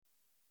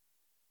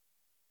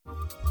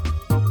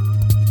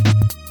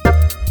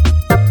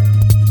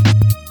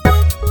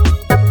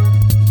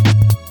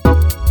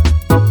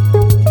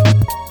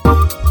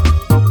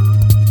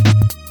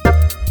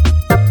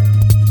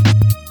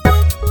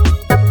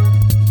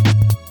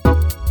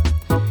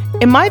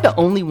Am I the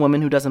only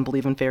woman who doesn't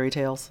believe in fairy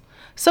tales?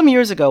 Some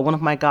years ago, one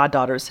of my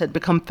goddaughters had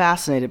become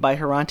fascinated by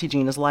her Auntie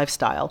Gina's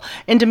lifestyle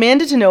and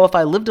demanded to know if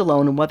I lived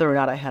alone and whether or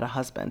not I had a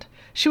husband.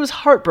 She was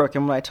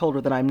heartbroken when I told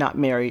her that I'm not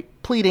married,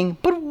 pleading,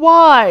 "But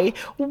why?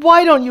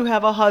 Why don't you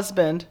have a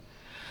husband?"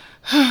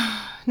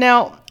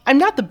 Now, I'm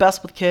not the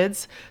best with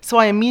kids, so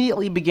I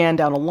immediately began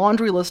down a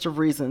laundry list of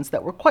reasons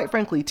that were quite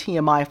frankly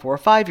TMI for a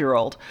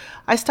 5-year-old.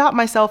 I stopped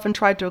myself and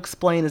tried to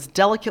explain as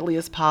delicately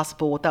as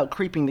possible without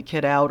creeping the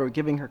kid out or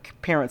giving her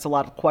parents a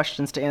lot of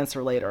questions to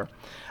answer later.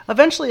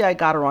 Eventually, I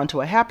got her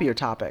onto a happier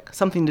topic,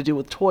 something to do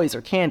with toys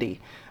or candy.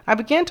 I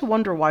began to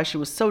wonder why she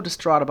was so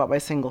distraught about my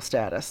single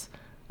status.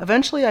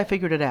 Eventually, I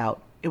figured it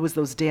out. It was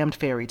those damned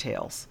fairy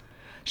tales.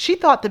 She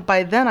thought that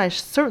by then I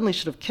certainly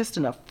should have kissed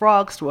enough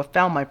frogs to have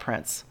found my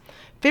prince.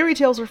 Fairy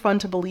tales are fun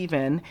to believe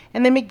in,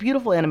 and they make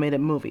beautiful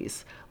animated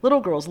movies.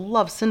 Little girls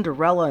love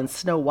Cinderella and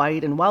Snow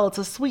White, and while it's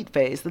a sweet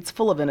phase that's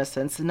full of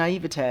innocence and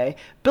naivete,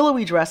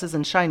 billowy dresses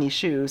and shiny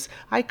shoes,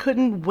 I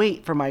couldn't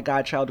wait for my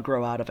godchild to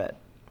grow out of it.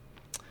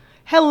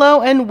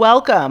 Hello and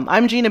welcome.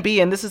 I'm Gina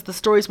B, and this is the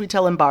Stories We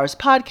Tell in Bars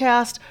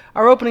podcast.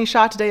 Our opening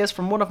shot today is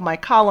from one of my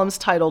columns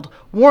titled,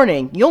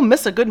 "Warning, You'll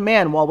Miss a Good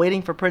Man While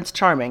Waiting for Prince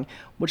Charming,"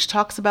 which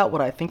talks about what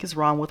I think is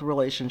wrong with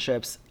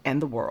relationships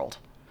and the world.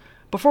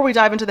 Before we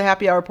dive into the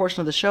happy hour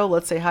portion of the show,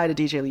 let's say hi to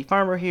DJ Lee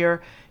Farmer here.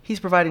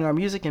 He's providing our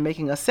music and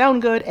making us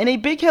sound good. And a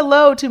big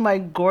hello to my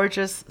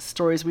gorgeous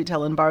Stories We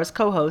Tell in Bars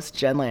co-host,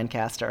 Jen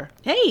Lancaster.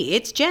 Hey,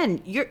 it's Jen.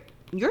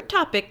 Your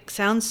topic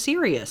sounds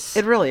serious.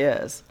 It really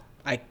is.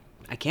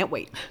 I can't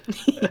wait.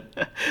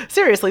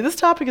 Seriously, this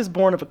topic is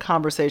born of a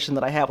conversation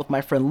that I had with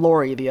my friend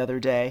Lori the other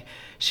day.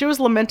 She was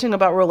lamenting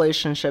about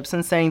relationships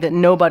and saying that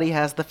nobody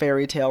has the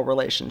fairy tale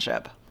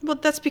relationship. Well,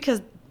 that's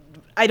because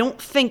I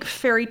don't think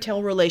fairy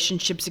tale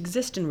relationships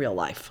exist in real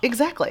life.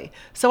 Exactly.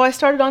 So I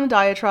started on a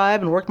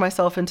diatribe and worked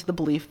myself into the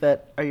belief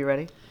that, are you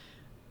ready?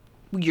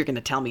 You're going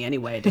to tell me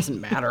anyway. It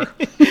doesn't matter.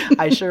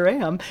 I sure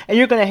am. And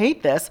you're going to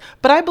hate this,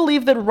 but I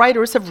believe that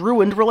writers have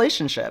ruined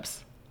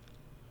relationships.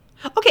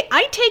 Okay,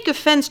 I take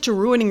offense to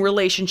ruining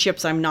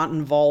relationships I'm not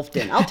involved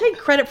in. I'll take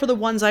credit for the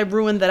ones I've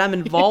ruined that I'm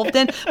involved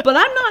in, but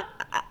I'm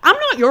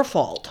not your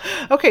fault.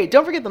 Okay,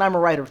 don't forget that I'm a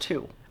writer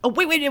too. Oh,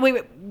 wait.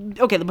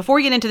 Okay, before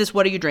we get into this,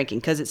 what are you drinking?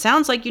 Because it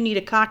sounds like you need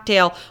a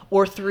cocktail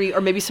or 3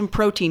 or maybe some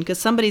protein because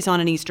somebody's on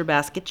an Easter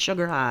basket,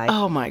 sugar high.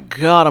 Oh my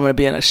God, I'm going to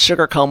be in a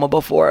sugar coma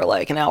before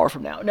like an hour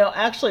from now. No,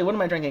 actually, what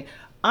am I drinking?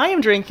 I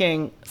am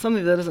drinking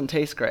something that doesn't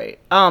taste great.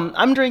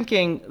 I'm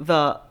drinking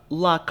the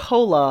La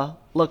Cola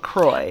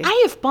LaCroix.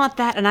 I have bought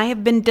that and I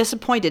have been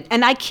disappointed.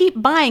 And I keep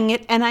buying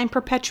it and I'm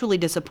perpetually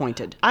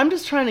disappointed. I'm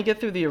just trying to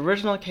get through the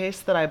original case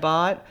that I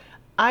bought.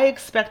 I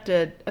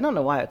don't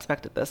know why I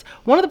expected this.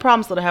 One of the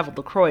problems that I have with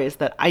LaCroix is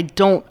that I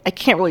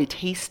can't really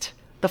taste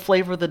the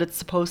flavor that it's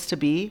supposed to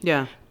be.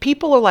 Yeah.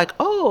 People are like,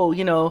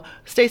 oh,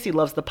 Stacy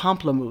loves the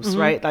pamplemousse,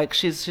 right? Like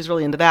she's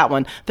really into that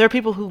one. There are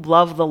people who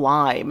love the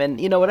lime and,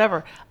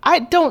 whatever. I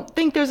don't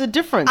think there's a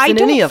difference in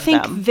any of them. I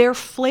don't think they're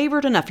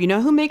flavored enough. You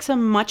know who makes a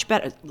much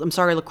better, I'm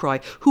sorry, LaCroix,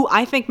 who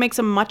I think makes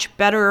a much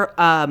better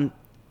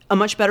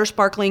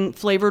sparkling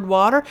flavored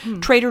water?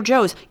 Trader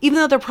Joe's. Even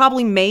though they're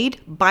probably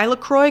made by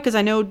LaCroix, because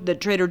I know that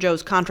Trader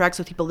Joe's contracts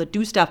with people that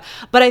do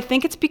stuff, but I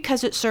think it's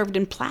because it's served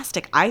in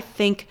plastic. I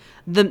think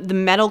the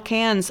metal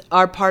cans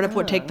are part of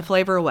what take the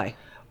flavor away.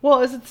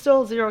 Well, is it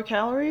still 0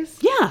 calories?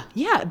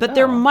 Yeah, but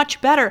they're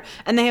much better,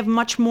 and they have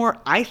much more,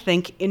 I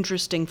think,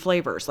 interesting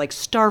flavors, like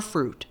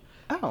starfruit.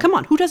 Oh. Come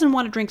on, who doesn't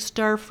want to drink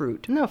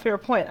starfruit? No, fair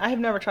point. I have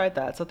never tried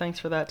that, so thanks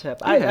for that tip.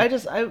 Okay.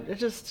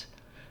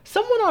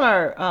 Someone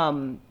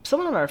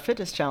on our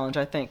fitness challenge,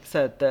 I think,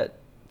 said that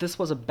this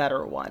was a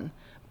better one.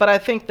 But I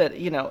think that,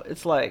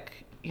 it's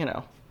like,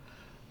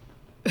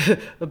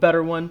 the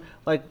better one.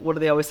 Like, what do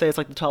they always say? It's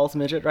like the tallest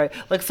midget, right?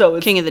 Like, so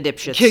it's King of the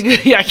dipshits.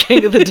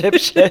 King of the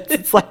dipshits.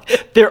 It's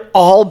like, they're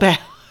all bad.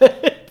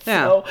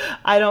 Yeah. So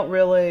I don't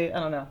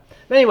know.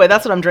 But anyway,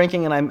 that's what I'm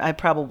drinking, and I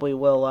probably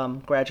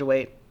will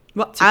graduate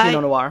to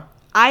Pinot Noir.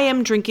 I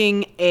am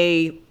drinking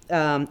a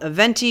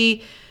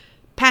venti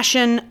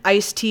passion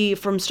iced tea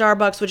from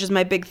Starbucks, which is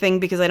my big thing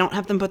because I don't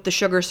have them put the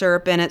sugar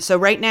syrup in it. So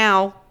right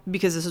now,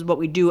 because this is what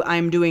we do,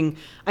 I'm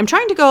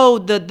trying to go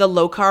the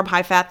low carb,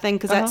 high fat thing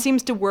because that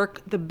seems to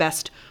work the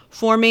best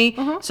for me.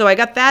 So I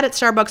got that at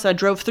Starbucks. I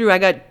drove through. I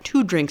got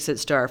 2 drinks at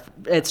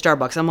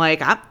Starbucks. I'm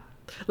like,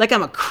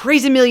 I'm a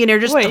crazy millionaire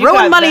just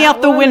throwing money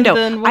out the window.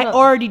 I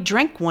already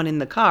drank one in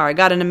the car. I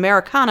got an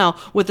Americano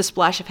with a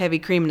splash of heavy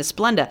cream and a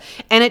Splenda.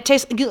 And it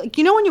tastes like,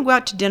 when you go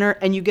out to dinner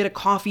and you get a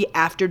coffee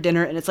after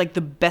dinner and it's like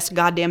the best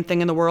goddamn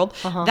thing in the world?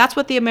 That's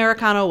what the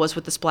Americano was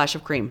with the splash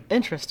of cream.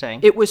 Interesting.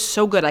 It was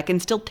so good. I can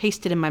still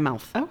taste it in my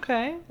mouth.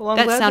 Okay. Well,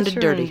 that sounded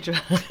dirty.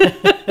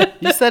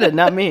 You said it,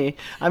 not me.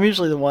 I'm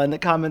usually the one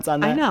that comments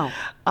on that. I know.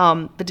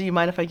 But do you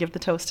mind if I give the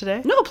toast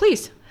today? No,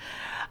 please.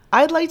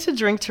 I'd like to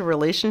drink to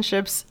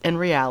relationships and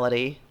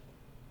reality.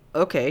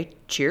 Okay,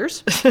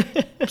 cheers.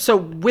 So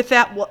with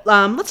that,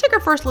 let's take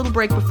our first little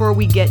break before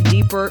we get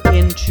deeper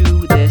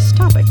into this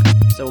topic.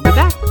 So we'll be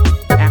back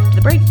after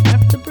the break.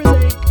 After the break.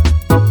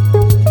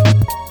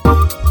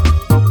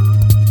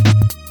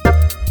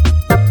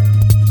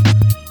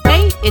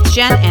 It's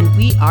Jen, and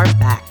we are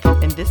back.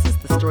 And this is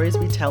the Stories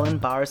We Tell in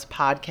Bars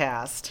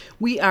podcast.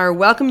 We are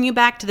welcoming you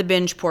back to the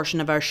binge portion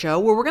of our show,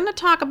 where we're going to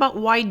talk about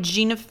why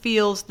Gina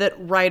feels that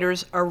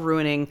writers are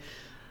ruining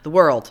the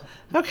world.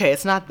 Okay,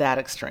 it's not that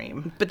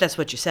extreme. But that's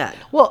what you said.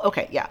 Well,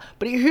 okay, yeah.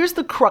 But here's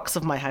the crux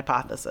of my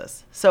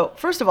hypothesis. So,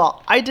 first of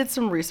all, I did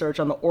some research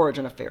on the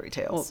origin of fairy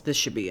tales. Well, this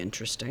should be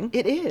interesting.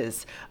 It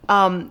is.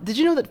 Did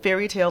you know that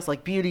fairy tales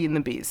like Beauty and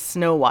the Beast,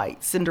 Snow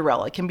White,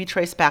 Cinderella can be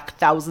traced back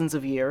thousands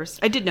of years?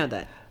 I did know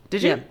that.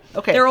 Did you? Yeah.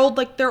 Okay.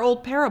 They're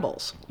old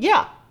parables.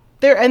 Yeah.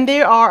 I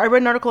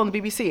read an article on the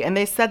BBC, and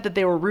they said that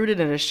they were rooted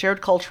in a shared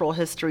cultural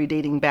history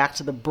dating back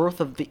to the birth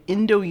of the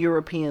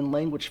Indo-European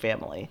language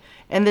family.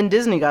 And then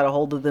Disney got a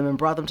hold of them and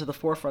brought them to the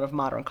forefront of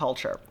modern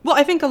culture. Well,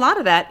 I think a lot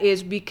of that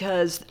is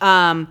because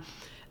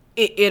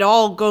it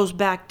all goes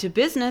back to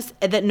business,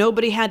 and that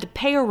nobody had to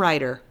pay a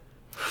writer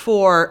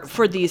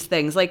for these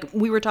things. Like,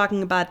 we were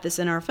talking about this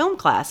in our film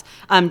class.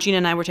 Gina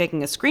and I were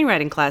taking a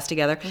screenwriting class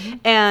together,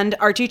 and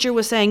our teacher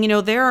was saying,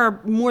 there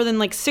are more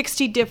than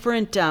 60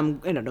 different,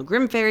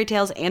 Grimm fairy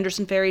tales,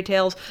 Anderson fairy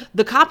tales.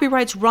 The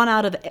copyrights run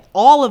out of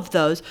all of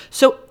those,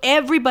 so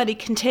everybody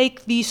can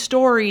take these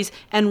stories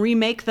and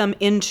remake them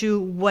into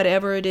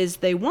whatever it is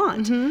they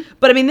want.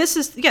 But I mean, this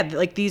is,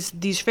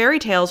 these fairy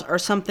tales are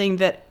something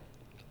that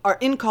are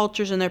in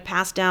cultures, and they're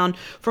passed down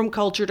from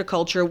culture to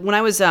culture. When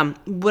I was a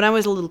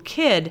little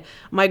kid,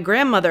 my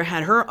grandmother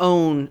had her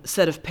own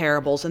set of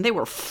parables, and they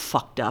were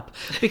fucked up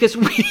because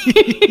we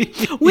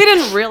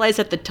didn't realize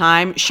at the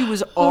time she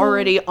was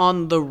already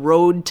on the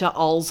road to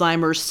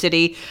Alzheimer's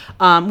City.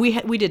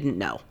 We didn't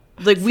know.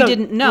 We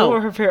didn't know.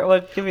 What were her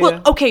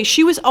Well, okay,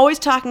 she was always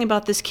talking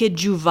about this kid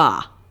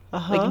Juva.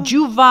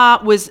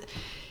 Juva was,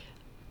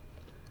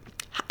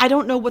 I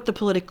don't know what the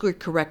politically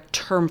correct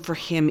term for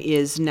him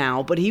is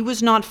now, but he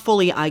was not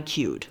fully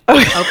IQ'd.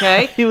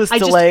 Okay? He was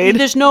delayed.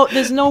 There's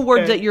no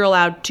word that you're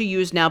allowed to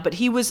use now, but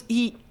he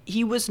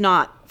was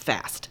not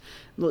fast.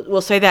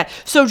 We'll say that.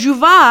 So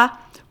Juva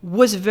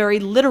was very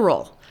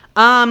literal.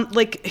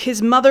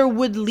 His mother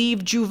would leave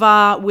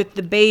Juva with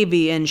the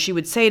baby, and she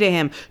would say to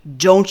him,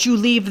 "Don't you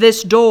leave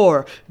this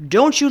door.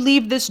 Don't you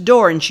leave this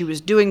door." And she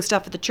was doing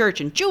stuff at the church,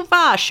 and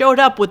Juva showed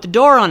up with the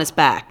door on his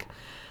back,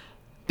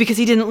 because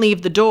he didn't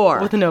leave the door.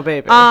 With no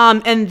baby.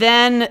 And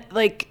then,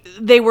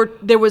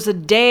 there was a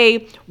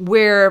day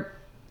where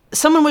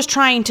someone was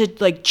trying to,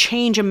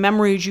 change a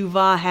memory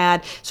Juva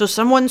had. So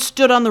someone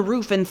stood on the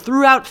roof and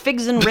threw out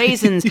figs and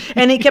raisins.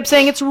 And he kept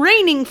saying, "It's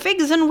raining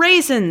figs and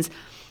raisins."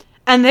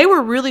 And they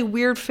were really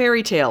weird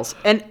fairy tales.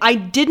 And I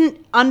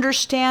didn't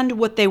understand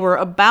what they were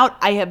about.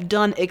 I have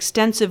done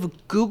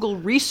extensive Google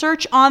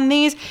research on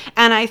these,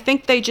 and I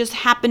think they just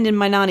happened in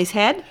my nanny's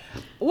head.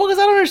 Well, because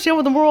I don't understand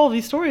what the moral of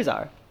these stories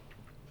are.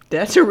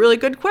 That's a really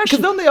good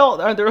question.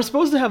 Because they're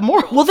supposed to have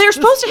morals. Well, they're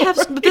supposed to have,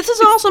 but this is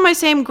also my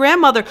same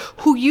grandmother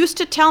who used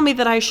to tell me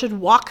that I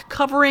should walk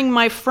covering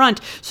my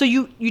front. So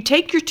you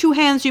take your two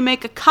hands, you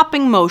make a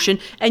cupping motion,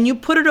 and you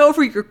put it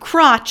over your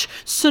crotch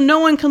so no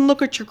one can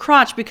look at your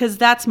crotch, because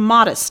that's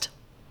modest.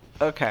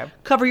 Okay.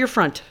 Cover your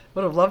front.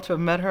 Would have loved to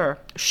have met her.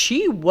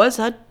 She was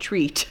a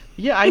treat.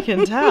 Yeah, I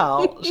can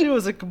tell. She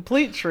was a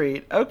complete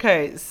treat.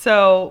 Okay,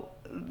 so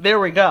there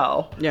we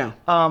go. Yeah.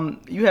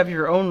 You have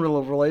your own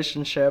little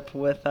relationship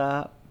with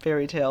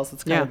fairy tales.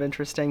 It's kind of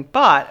interesting.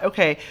 But,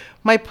 okay,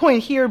 my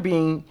point here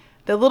being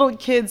that little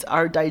kids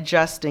are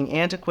digesting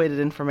antiquated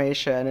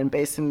information and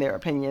basing their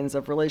opinions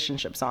of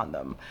relationships on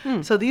them.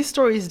 So these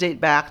stories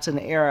date back to an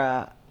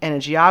era and a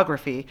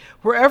geography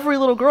where every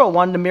little girl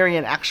wanted to marry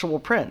an actual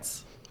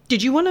prince.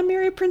 Did you want to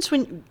marry a prince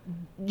when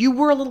you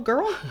were a little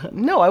girl?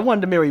 No, I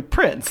wanted to marry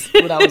Prince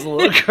when I was a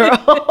little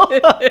girl.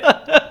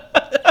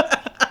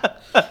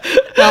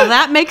 Well,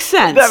 that makes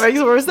sense. That makes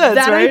more sense,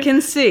 that right? I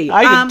can see.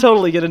 I can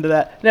totally get into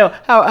that. No,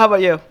 how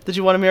about you? Did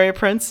you want to marry a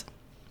prince?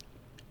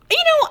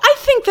 I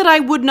think that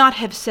I would not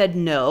have said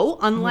no,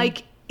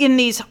 unlike in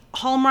these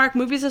Hallmark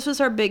movies. This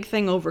was our big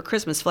thing over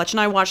Christmas. Fletch and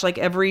I watched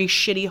every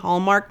shitty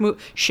Hallmark movie.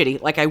 Shitty,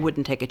 I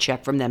wouldn't take a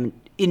check from them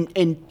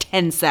in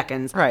 10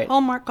 seconds. Right.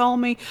 Hallmark, call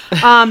me.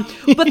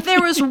 But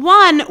there was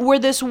one where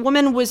this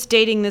woman was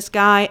dating this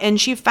guy, and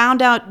she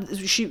found out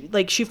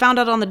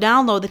on the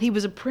down low that he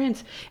was a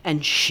prince,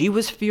 and she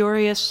was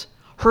furious.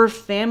 Her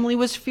family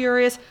was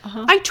furious.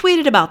 I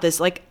tweeted about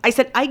this. I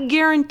said, I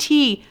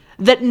guarantee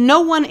that no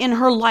one in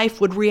her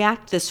life would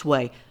react this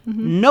way.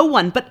 No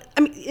one. But,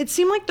 I mean, it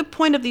seemed like the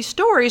point of these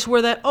stories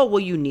were that,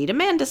 you need a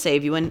man to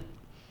save you. And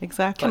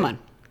exactly. Come on.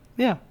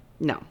 Yeah.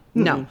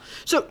 No.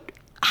 So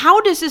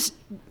how does this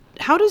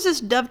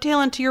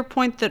dovetail into your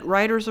point that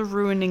writers are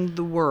ruining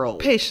the world?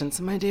 Patience,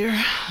 my dear.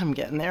 I'm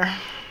getting there.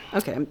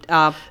 Okay.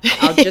 I'll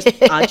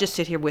just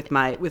sit here with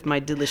my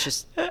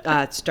delicious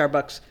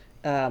Starbucks.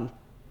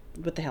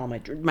 What the hell am I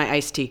drinking? My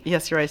iced tea.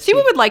 Yes, your iced tea. See,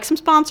 we would like some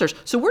sponsors,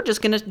 so we're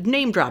just going to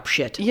name drop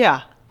shit.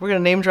 Yeah, we're going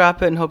to name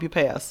drop it and hope you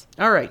pay us.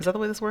 All right. Is that the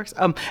way this works?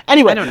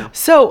 Anyway, I don't know.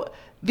 So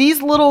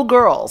These little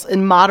girls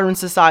in modern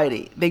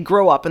society, they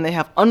grow up and they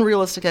have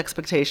unrealistic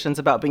expectations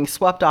about being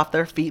swept off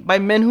their feet by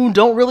men who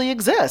don't really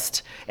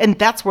exist. And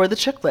that's where the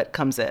chick lit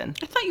comes in.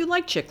 I thought you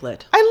liked chick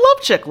lit. I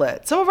love chick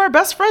lit. Some of our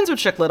best friends are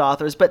chick lit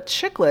authors, but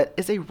chick lit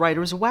is a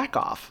writer's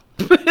whack-off.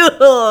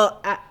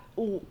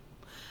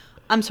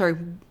 I'm sorry,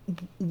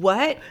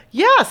 what?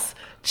 Yes.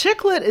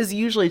 Chick lit is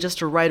usually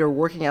just a writer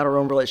working out her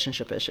own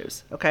relationship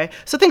issues, okay?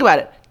 So think about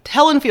it.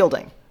 Helen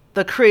Fielding,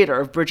 the creator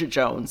of Bridget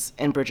Jones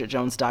and Bridget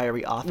Jones'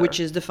 Diary author. Which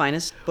is the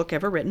finest book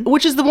ever written.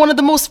 Which is one of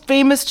the most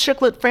famous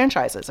chick lit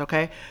franchises,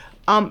 okay?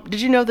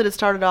 Did you know that it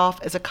started off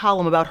as a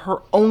column about her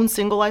own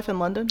single life in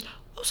London?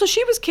 Oh, so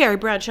she was Carrie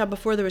Bradshaw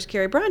before there was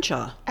Carrie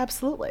Bradshaw.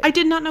 Absolutely. I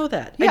did not know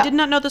that. Yeah. I did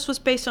not know this was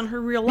based on her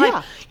real life.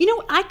 Yeah. You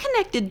know, I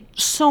connected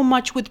so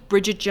much with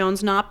Bridget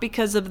Jones, not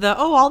because of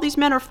all these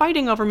men are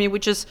fighting over me,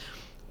 which is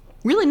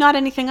really not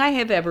anything I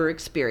have ever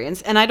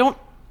experienced. And I don't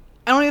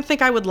even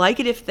think I would like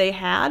it if they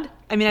had.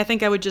 I mean, I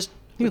think I would just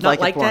You'd not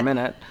like it for that. a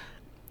minute.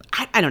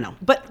 I don't know.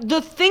 But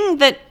the thing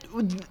that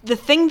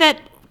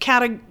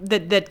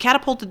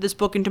catapulted this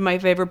book into my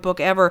favorite book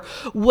ever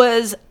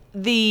was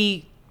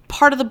the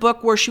part of the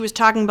book where she was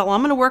talking about, well,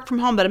 I'm going to work from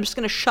home, but I'm just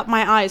going to shut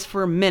my eyes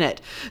for a minute.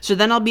 So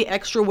then I'll be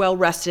extra well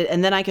rested,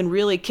 and then I can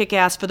really kick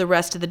ass for the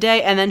rest of the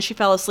day. And then she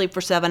fell asleep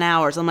for 7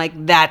 hours. I'm like,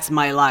 that's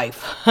my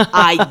life.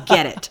 I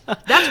get it.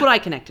 That's what I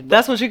connected with.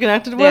 That's what you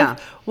connected with? Yeah.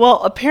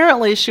 Well,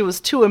 apparently she was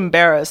too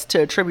embarrassed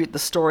to attribute the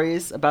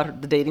stories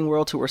about the dating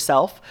world to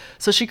herself.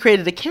 So she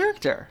created a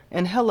character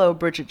in Hello,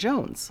 Bridget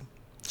Jones.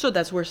 So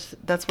that's where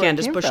Candace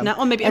Candace Bushnell.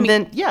 Oh, maybe.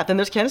 Then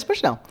there's Candace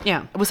Bushnell.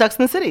 Yeah. With Sex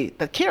and the City,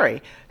 that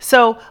Carrie.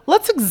 So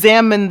let's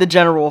examine the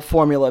general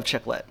formula of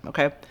chick lit,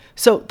 okay?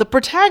 So the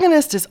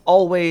protagonist is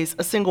always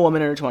a single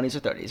woman in her 20s or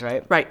 30s,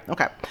 right? Right.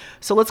 Okay.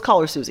 So let's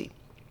call her Susie.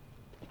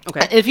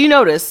 Okay. If you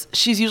notice,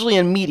 she's usually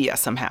in media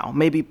somehow,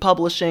 maybe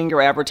publishing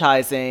or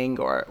advertising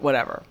or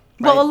whatever.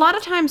 Well, right? a lot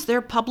of times they're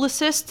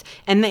publicists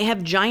and they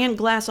have giant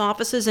glass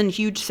offices and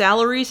huge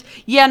salaries.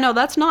 Yeah, no,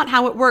 that's not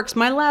how it works.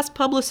 My last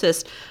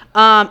publicist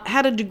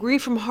had a degree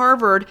from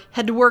Harvard,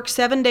 had to work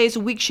 7 days a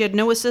week. She had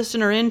no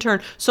assistant or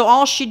intern. So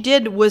all she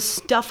did was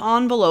stuff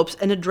envelopes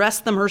and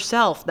address them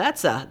herself.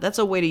 That's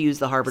a way to use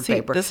the Harvard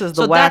paper. This is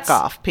the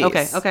whack-off piece.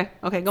 Okay,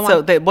 go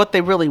on. So what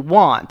they really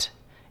want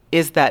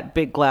is that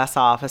big glass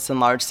office and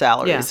large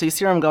salaries. Yeah. So you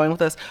see where I'm going with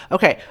this?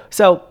 Okay,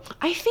 so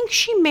I think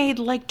she made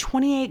like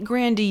 28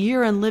 grand a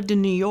year and lived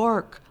in New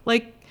York.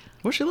 Like,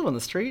 where's she live on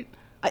the street?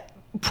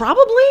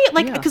 probably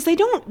like Yeah. because that's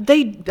enough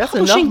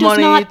publishing does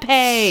money not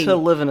pay to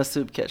live in a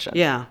soup kitchen.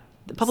 Yeah,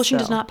 the publishing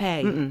does So, not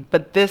pay.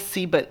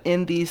 But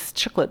in these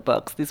chick lit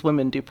books, these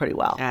women do pretty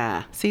well.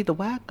 Ah. See, the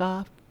whack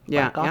off.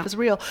 Yeah, Whack off yeah. is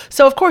real.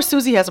 So of course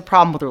Susie has a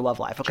problem with her love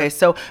life. Okay,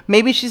 so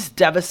maybe she's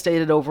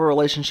devastated over a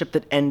relationship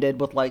that ended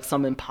with like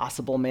some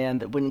impossible man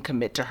that wouldn't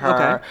commit to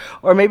her, Okay.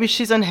 or maybe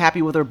she's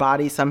unhappy with her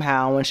body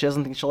somehow and she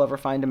doesn't think she'll ever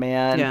find a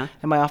man. Yeah.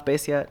 Am I off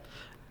base yet?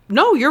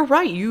 No, you're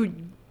right.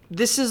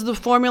 This is the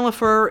formula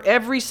for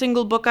every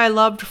single book I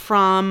loved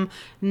from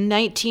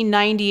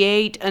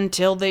 1998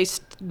 until they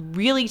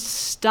really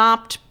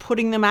stopped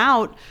putting them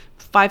out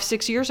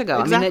 5-6 years ago. I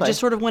mean, it Exactly. just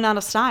sort of went out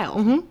of style.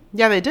 Mm-hmm.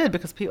 Yeah, they did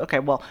because people. Okay,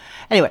 well,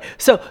 anyway,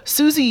 so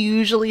Susie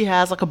usually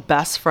has like a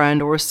best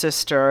friend or a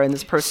sister, and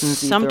this person's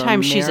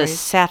Sometimes either she's a married.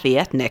 sappy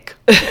ethnic.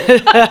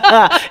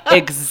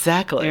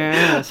 Exactly.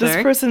 Yeah, this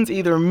sorry. person's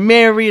either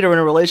married or in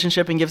a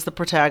relationship and gives the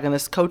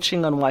protagonist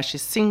coaching on why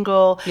she's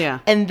single. Yeah.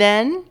 And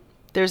then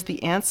there's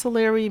the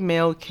ancillary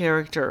male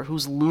character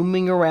who's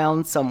looming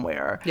around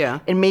somewhere. Yeah.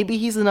 And maybe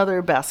he's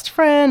another best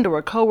friend or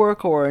a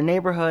coworker or a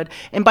neighborhood.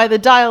 And by the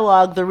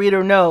dialogue, the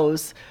reader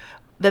knows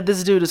that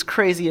this dude is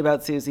crazy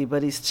about Susie,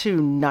 but he's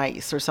too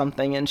nice or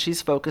something. And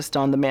she's focused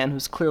on the man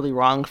who's clearly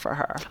wrong for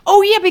her.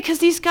 Oh, yeah, because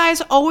these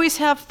guys always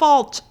have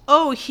faults.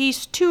 Oh,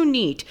 he's too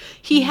neat.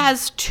 He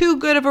has too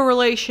good of a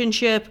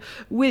relationship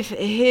with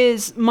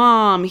his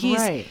mom.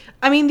 Right.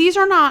 I mean, these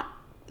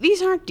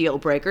aren't deal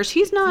breakers.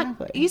 He's not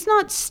Exactly. he's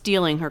not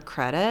stealing her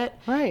credit.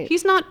 Right.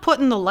 He's not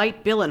putting the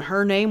light bill in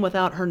her name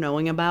without her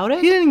knowing about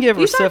it. He didn't give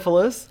her These aren't-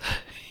 syphilis.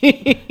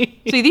 See,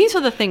 these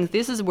are the things.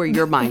 This is where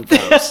your mind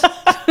goes.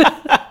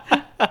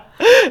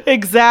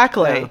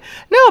 Exactly. Yeah.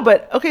 No,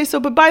 but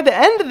by the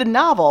end of the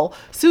novel,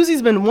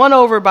 Susie's been won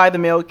over by the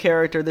male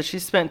character that she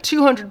spent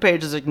 200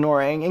 pages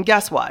ignoring. And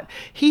guess what?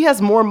 He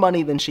has more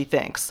money than she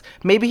thinks.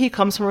 Maybe he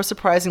comes from a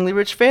surprisingly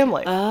rich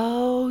family.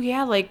 Oh,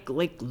 yeah, like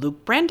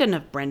Luke Brendan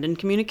of Brendan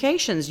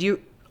Communications.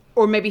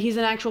 Or maybe he's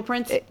an actual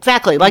prince.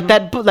 Exactly. Like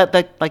that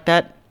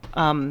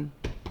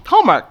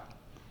Hallmark.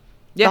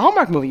 Yeah. The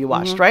Hallmark movie you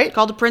watched, right?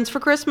 Called A Prince for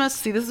Christmas.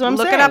 See, this is what I'm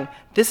Look saying. it up.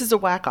 This is a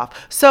whack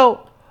off.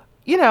 So,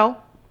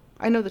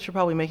 I know that you're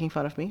probably making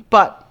fun of me,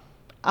 but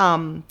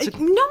No,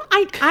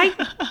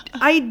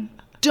 I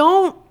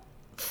don't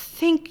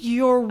think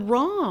you're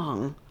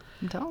wrong.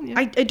 I'm telling you.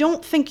 I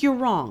don't think you're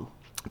wrong.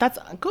 That's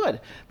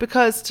good,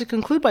 because to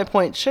conclude my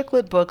point, chick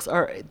lit books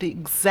are the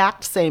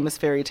exact same as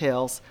fairy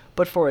tales,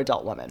 but for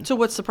adult women. So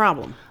what's the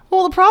problem?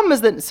 Well, the problem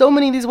is that so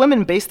many of these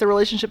women base their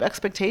relationship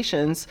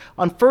expectations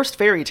on first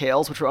fairy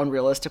tales, which were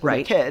unrealistic when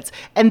Right. they're kids,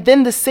 and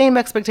then the same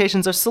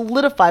expectations are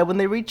solidified when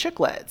they read chick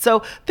lit.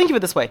 So think of it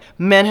this way: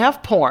 men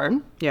have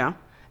porn, Yeah.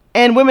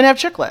 and women have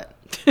chick lit.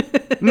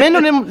 Men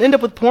don't end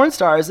up with porn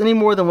stars any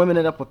more than women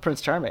end up with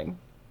Prince Charming.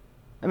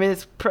 I mean,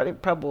 it's pretty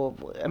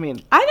probably. I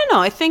mean, I don't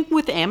know. I think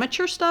with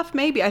amateur stuff,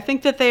 maybe. I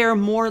think that they are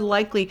more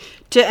likely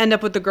to end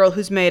up with the girl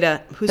who's made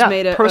a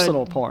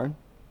personal porn.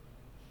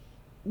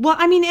 Well,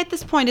 I mean, at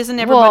this point, isn't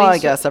everybody? Well, I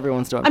guess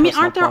everyone's doing. I mean,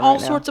 personal aren't there porn all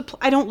right now. sorts of?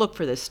 I don't look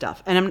for this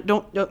stuff, and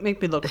don't make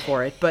me look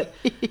for it. But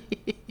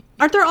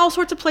aren't there all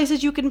sorts of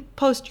places you can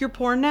post your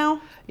porn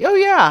now? Oh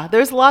yeah,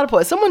 there's a lot of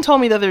places. Someone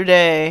told me the other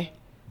day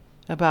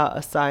about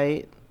a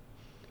site.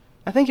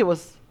 I think it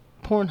was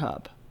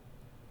Pornhub.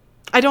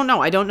 I don't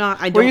know. I don't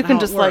Where you know can how it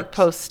just like works.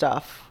 post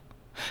stuff.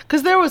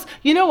 Because there was,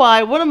 you know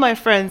why? One of my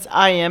friends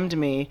IM'd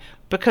me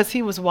because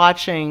he was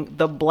watching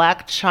the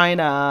Black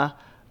China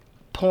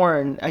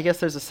porn. I guess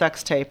there's a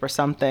sex tape or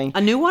something.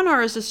 A new one,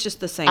 or is this just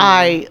the same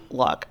one?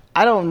 Look,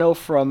 I don't know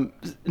from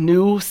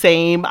new,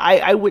 same.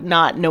 I would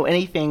not know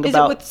anything Is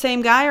about. it with the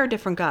same guy or a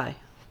different guy?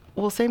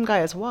 Well, same guy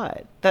as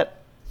what?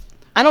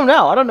 I don't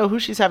know. I don't know who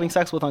she's having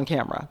sex with on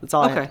camera. That's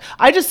all. Okay.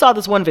 I just saw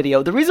this one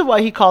video. The reason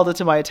why he called it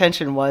to my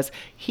attention was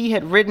he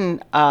had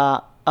written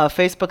a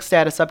Facebook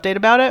status update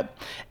about it,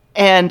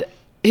 and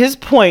his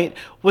point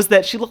was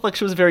that she looked like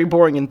she was very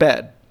boring in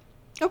bed.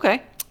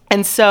 Okay.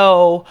 And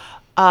so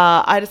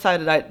I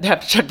decided I'd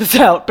have to check this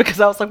out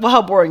because I was like, well,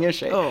 how boring is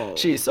she? Oh.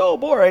 She's so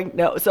boring.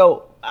 No,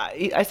 so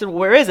I said, well,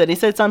 where is it? And he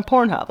said, it's on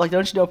Pornhub. Like,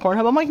 don't you know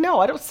Pornhub? I'm like, no,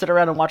 I don't sit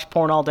around and watch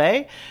porn all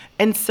day.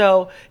 And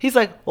so he's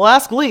like, well,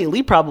 ask Lee.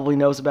 Lee probably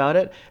knows about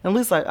it. And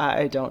Lee's like,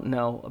 I don't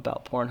know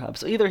about Pornhub.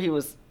 So either he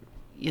was,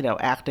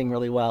 acting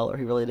really well, or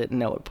he really didn't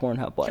know what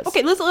Pornhub was.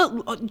 Okay.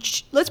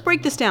 Let's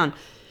break this down.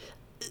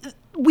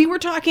 We were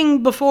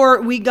talking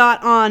before we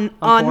got on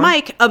porn?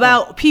 mic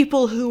about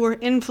people who are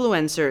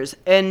influencers,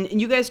 and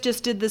you guys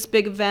just did this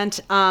big event,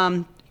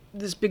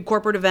 this big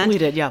corporate event. We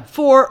did, yeah.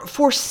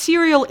 For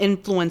serial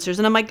influencers,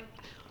 and I'm like,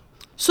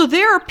 so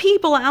there are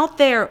people out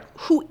there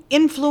who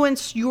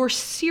influence your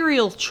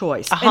cereal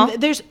choice,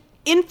 and there's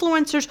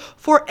influencers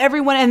for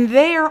everyone, and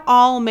they're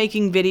all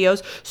making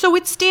videos. So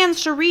it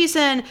stands to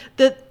reason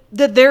that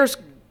there's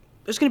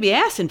going to be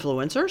ass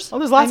influencers. Oh,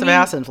 there's lots of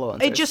ass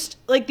influencers. It just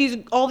like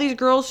all these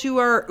girls who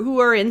are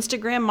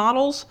Instagram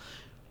models.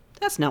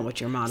 That's not what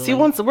you're modeling.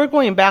 See, we're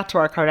going back to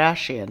our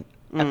Kardashian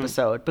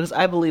episode, because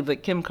I believe that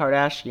Kim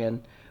Kardashian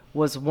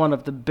was one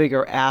of the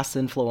bigger ass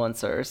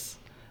influencers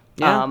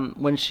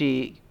when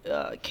she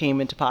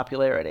came into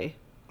popularity.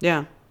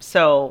 Yeah.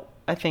 So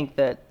I think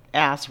that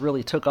ass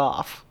really took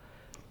off.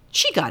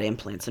 She got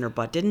implants in her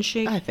butt, didn't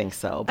she? I think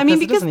so. I mean, it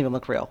because doesn't even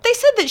look real. They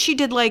said that she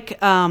did like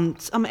some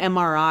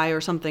MRI or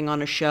something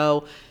on a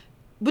show.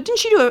 But didn't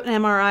she do an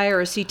MRI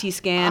or a CT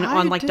scan I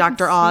on like didn't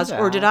Dr. see Oz?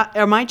 Or that.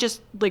 am I just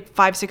like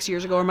 5-6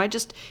 years ago? Or am I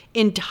just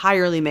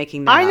entirely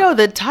making that I up? know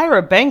that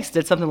Tyra Banks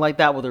did something like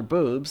that with her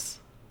boobs.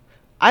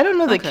 I don't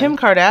know that Okay. Kim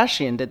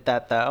Kardashian did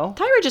that, though.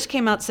 Tyra just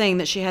came out saying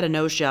that she had a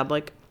nose job.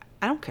 Like,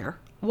 I don't care.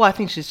 Well, I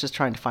think she's just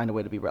trying to find a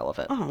way to be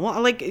relevant. Oh,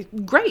 well, like,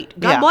 great.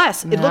 God Yeah.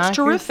 bless. It looks Knock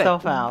terrific.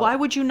 yourself out. Why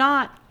would you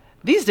not?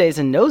 These days,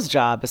 a nose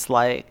job is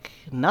like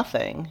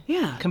nothing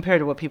Yeah. compared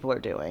to what people are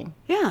doing.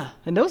 Yeah.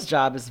 A nose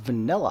job is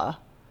vanilla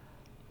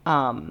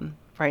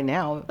right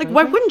now. Like,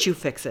 why wouldn't you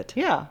fix it?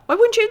 Yeah. Why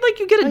wouldn't you, like,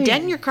 you get a Well,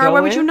 dent in you your car? go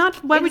Why would you in.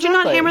 not, why would you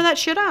not Exactly. hammer that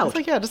shit out? It's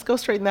like, yeah, just go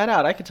straighten that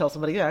out. I could tell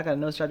somebody, yeah, I got a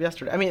nose job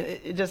yesterday. I mean,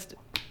 it just,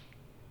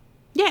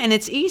 Yeah, and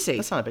it's easy.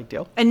 that's not a big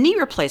deal. And knee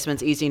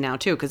replacement's easy now,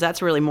 too, because that's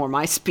really more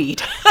my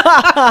speed.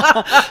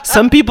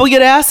 Some people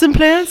get ass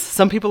implants.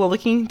 Some people are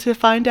looking to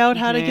find out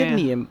how to get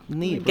Yeah.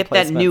 knee Get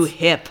that new replacements.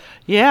 hip.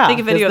 Yeah. Take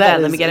a video of 'cause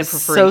that. Let me is- get it is for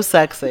free. So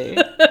sexy.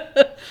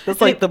 That's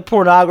like the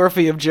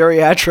pornography of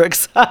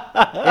geriatrics.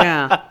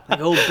 Yeah. Like,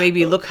 oh,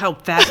 baby, look how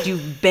fast you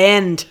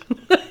bend.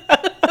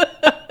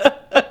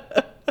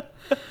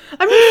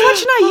 I mean,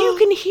 Fletch and I, you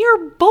can hear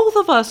both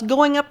of us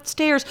going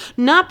upstairs,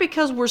 not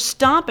because we're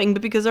stomping,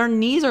 but because our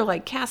knees are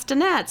like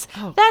castanets.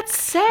 That's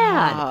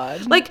sad.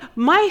 God. Like,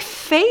 my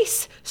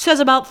face says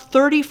about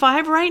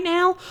 35 right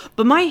now,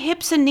 but my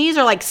hips and knees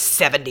are like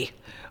 70.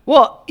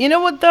 Well, you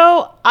know what,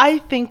 though? I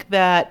think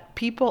that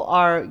people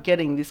are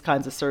getting these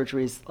kinds of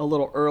surgeries a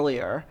little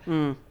earlier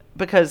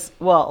because,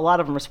 well, a lot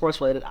of them are sports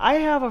related. I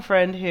have a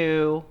friend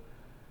who,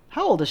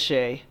 how old is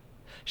she?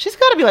 She's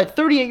got to be like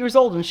 38 years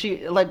old, and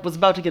she like was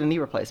about to get a knee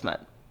replacement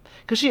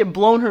because she had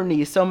blown her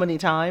knee so many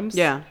times.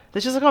 Yeah.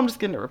 That she's like, oh, I'm just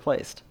getting it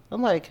replaced.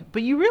 I'm like,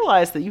 but you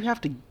realize that you have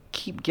to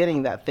keep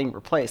getting that thing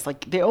replaced.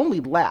 Like, they only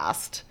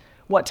last,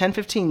 what, 10,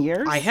 15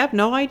 years? I have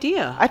no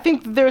idea. I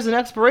think there's an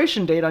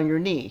expiration date on your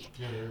knee.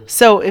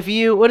 So if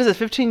you, what is it,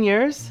 15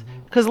 years?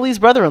 Because Lee's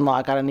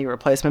brother-in-law got a knee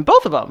replacement.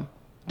 Both of them.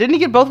 Didn't he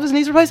get both of his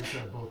knees replaced?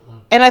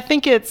 And I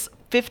think it's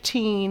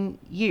 15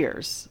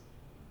 years.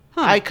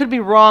 Huh. I could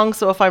be wrong,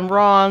 so if I'm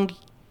wrong,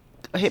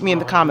 hit me in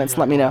the comments.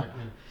 Let me know.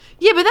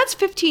 Yeah, but that's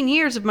 15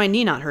 years of my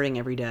knee not hurting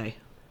every day.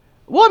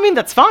 Well, I mean,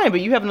 that's fine,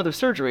 but you have another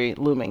surgery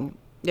looming.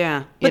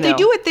 Yeah, but they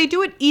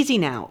do it easy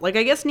now. Like,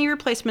 I guess knee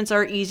replacements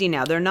are easy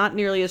now. They're not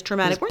nearly as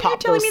traumatic. Just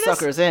pop those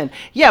suckers in.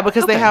 Yeah,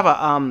 because they have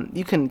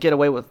you can get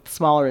away with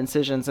smaller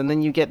incisions, and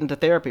then you get into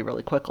therapy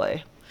really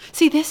quickly.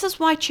 See, this is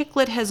why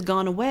Chick-lit has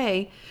gone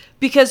away,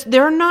 because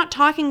they're not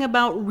talking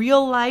about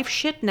real life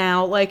shit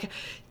now. Like,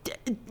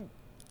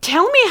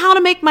 tell me how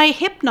to make my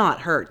hip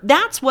not hurt.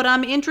 That's what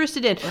I'm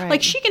interested in. Right.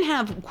 Like, she can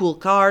have cool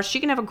cars, she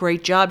can have a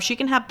great job, she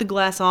can have the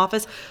glass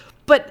office,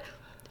 but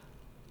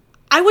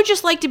I would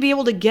just like to be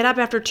able to get up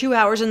after 2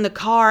 hours in the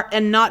car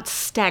and not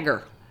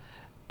stagger.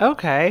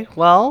 Okay,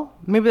 well,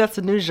 maybe that's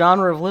a new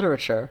genre of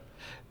literature.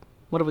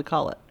 What do we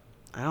call it?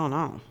 I don't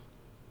know.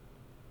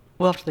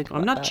 We'll have to think about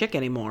that. I'm not Chick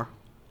anymore.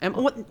 I'm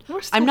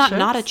still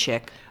not a chicks.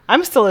 chick.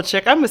 I'm still a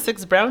chick. I'm a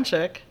 6 brown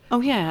chick. Oh,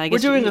 yeah. I We're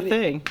guess doing a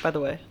thing, by the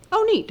way.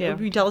 Oh, neat. Yeah.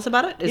 Will you tell us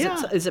about it?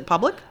 Is it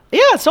public?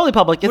 Yeah, it's totally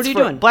public. What It's are you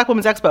for doing? Black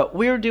Women's Expo.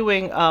 We're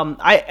doing,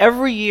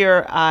 every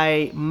year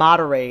I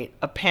moderate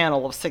a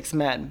panel of 6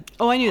 men.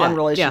 Oh, I knew that. On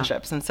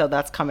relationships. And so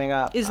that's coming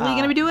up. Is Lee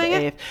going to be doing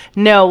the it? 8th.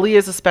 No, Lee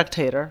is a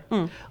spectator.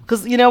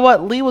 Because you know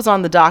what? Lee was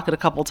on the docket a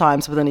couple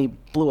times, but then he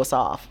blew us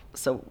off.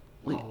 So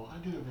Lee, Oh, I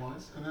did it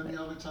once, and then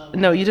the other time.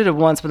 no, you did it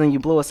once, but then you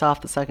blew us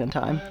off the second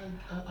time.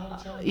 I'll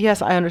tell you.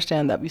 Yes, I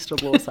understand that, but you still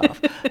blew us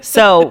off.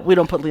 So we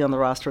don't put Lee on the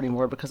roster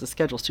anymore because the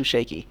schedule's too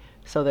shaky.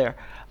 So there.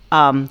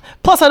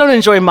 Plus, I don't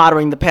enjoy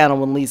moderating the panel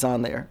when Lee's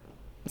on there.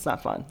 It's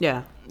not fun.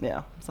 Yeah.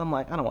 Yeah. So I'm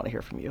like, I don't want to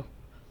hear from you.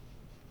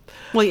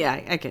 Well, yeah,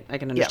 I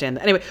can understand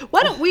that. Anyway,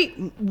 why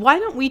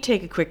don't we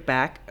take a quick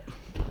back?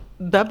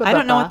 I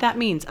don't know what that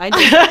means.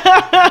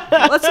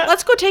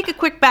 Let's go take a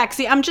quick back.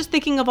 See, I'm just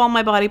thinking of all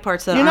my body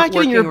parts that You're aren't not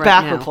getting working your right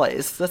back now.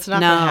 replaced. That's not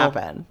No. going to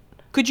happen.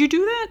 Could you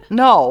do that?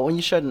 No,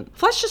 you shouldn't.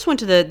 Fletch just went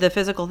to the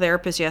physical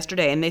therapist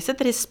yesterday, and they said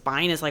that his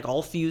spine is like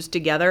all fused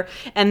together,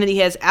 and that he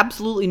has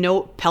absolutely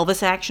no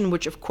pelvis action,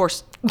 which of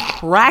course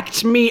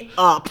cracked me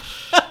up.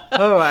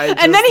 Oh,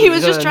 And then he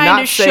was just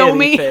trying to show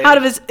me out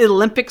of his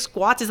Olympic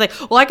squats. He's like,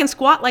 well, I can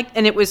squat like,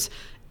 and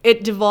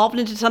it devolved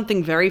into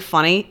something very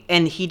funny,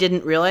 and he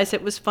didn't realize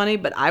it was funny,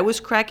 but I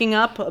was cracking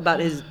up about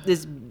his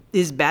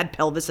bad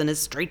pelvis and his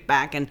straight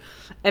back. And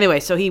anyway,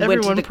 so he went to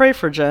Everyone pray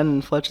for Jen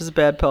and Fletch's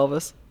bad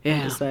pelvis. Yeah.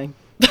 I'm just saying.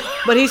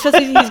 But he says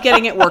he's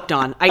getting it worked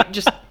on.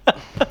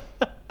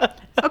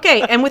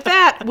 Okay, and with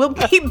that, we'll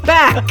be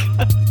back.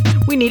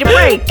 We need a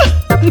break.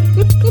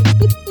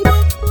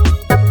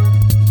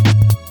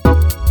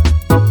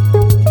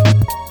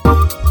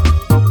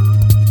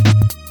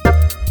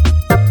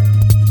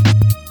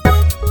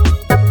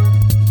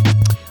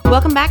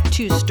 Welcome back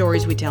to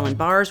Stories We Tell in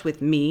Bars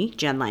with me,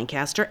 Jen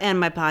Lancaster, and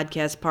my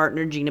podcast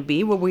partner, Gina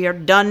B, where we are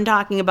done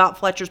talking about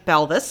Fletcher's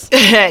pelvis.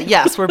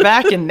 Yes, we're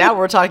back, and now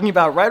we're talking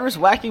about writers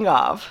whacking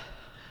off.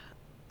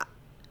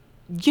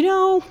 You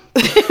know,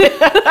 is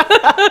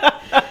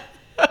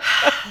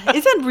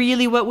that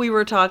really what we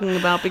were talking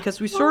about? Because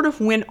we sort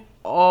of went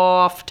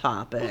off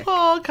topic.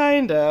 Oh,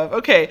 kind of.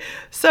 Okay,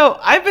 so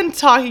I've been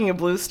talking a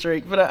blue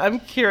streak, but I'm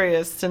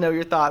curious to know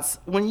your thoughts.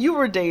 When you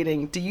were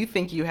dating, do you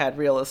think you had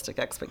realistic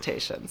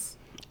expectations?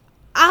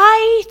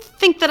 I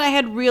think that I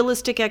had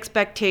realistic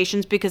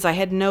expectations because I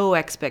had no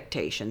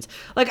expectations.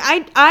 Like,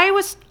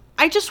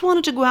 I just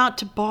wanted to go out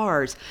to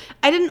bars.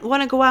 I didn't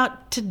want to go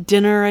out to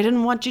dinner. I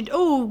didn't want you,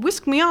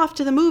 whisk me off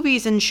to the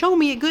movies and show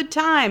me a good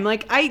time.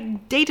 Like, I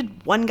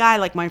dated one guy,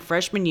 like, my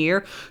freshman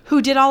year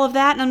who did all of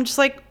that, and I'm just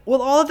like,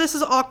 well, all of this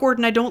is awkward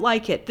and I don't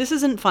like it. This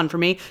isn't fun for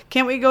me.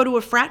 Can't we go to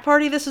a frat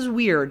party? This is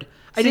weird.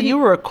 You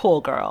were a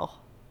cool girl.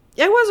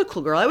 I was a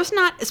cool girl. I was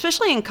not,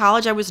 especially in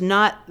college, I was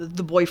not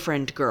the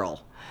boyfriend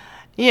girl.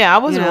 Yeah, I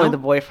wasn't You know? really the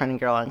boyfriend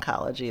girl in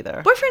college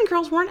either. Boyfriend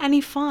girls weren't any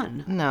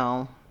fun,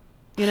 No.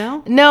 you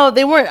know? No,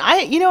 they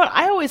weren't. You know what?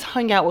 I always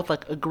hung out with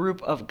like a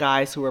group of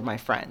guys who were my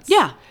friends.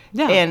 Yeah.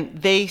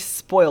 And they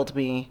spoiled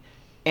me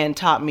and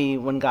taught me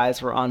when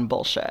guys were on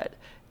bullshit.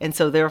 And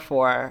so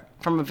therefore,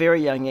 from a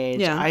very young age,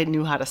 Yeah. I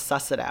knew how to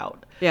suss it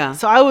out. Yeah.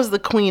 So I was the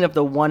queen of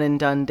the one and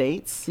done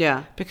dates.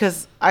 Yeah.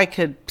 Because I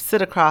could sit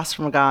across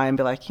from a guy and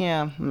be like,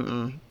 yeah,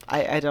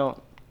 I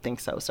don't think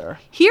so, sir.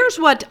 Here's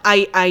what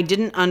I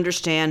didn't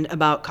understand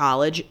about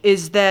college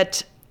is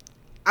that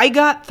I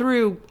got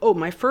through,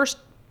 my first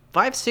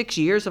 5-6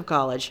 years of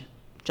college.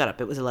 Shut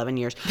up, it was 11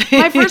 years.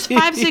 My first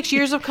 5-6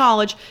 years of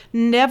college,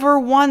 never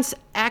once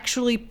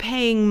actually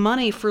paying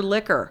money for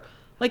liquor.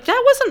 Like,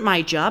 that wasn't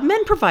my job.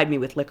 Men provide me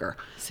with liquor.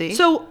 See?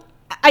 So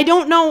I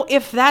don't know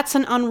if that's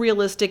an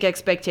unrealistic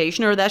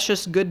expectation or that's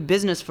just good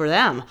business for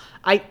them.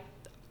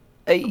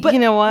 But you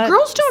know what?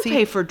 Girls don't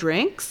pay for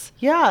drinks.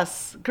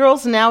 Yes,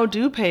 girls now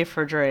do pay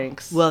for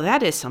drinks. Well,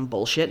 that is some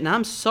bullshit, and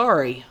I'm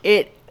sorry.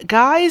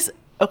 Guys,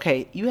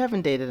 okay, you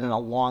haven't dated in a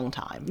long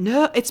time.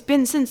 No, it's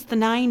been since the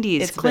 90s.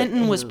 It's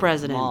Clinton been was a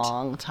president.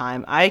 long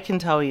time. I can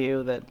tell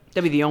you that.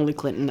 That'd be the only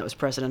Clinton that was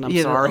president. I'm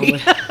Yeah,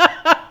 sorry.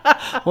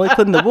 Only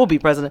Clinton that will be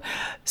president.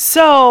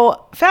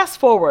 So, fast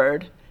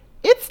forward,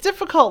 it's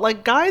difficult.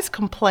 Like, guys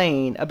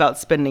complain about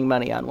spending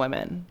money on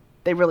women.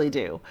 They really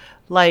do.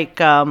 Like,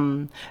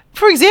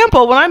 for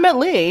example, when I met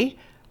Lee,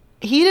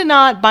 He did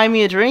not buy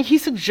me a drink. He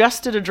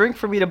suggested a drink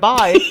for me to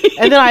buy,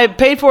 and then I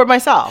paid for it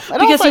myself. And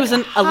Because I he was was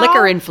like, a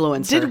liquor how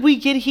influencer. Did we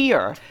get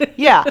here?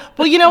 Yeah.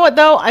 Well, you know what,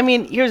 though? I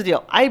mean, here's the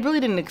deal. I really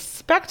didn't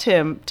expect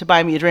him to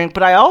buy me a drink,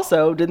 but I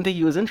also didn't think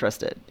he was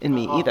interested in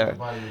me either.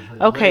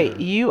 Okay,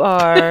 you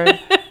are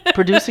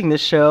producing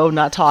this show,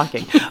 not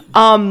talking.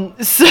 Well,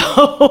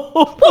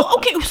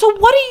 okay, so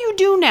what do you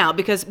do now?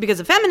 Because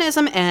of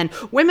feminism and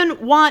women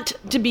want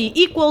to be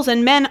equals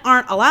and men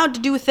aren't allowed to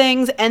do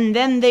things, and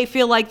then they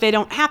feel like they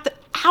don't have to.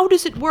 How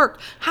does it work?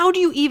 How do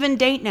you even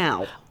date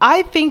now?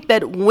 I think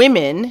that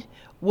women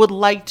would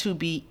like to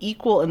be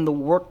equal in the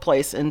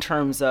workplace in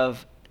terms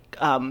of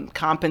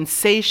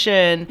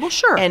compensation. Well,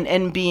 sure.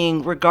 And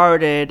being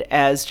regarded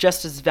as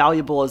just as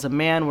valuable as a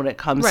man when it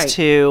comes Right.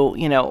 to,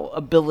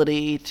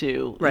 ability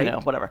to, Right.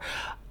 whatever.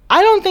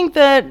 I don't think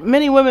that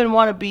many women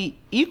want to be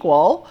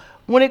equal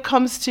when it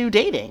comes to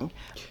dating.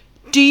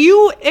 Do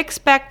you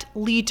expect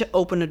Lee to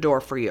open a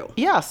door for you?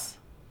 Yes.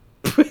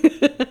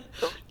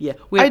 Yeah,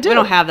 I we do.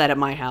 don't have that at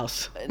my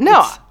house. No.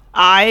 It's-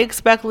 I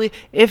expect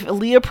if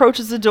Lee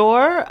approaches the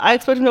door, I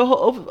expect him to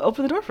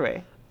open the door for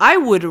me. I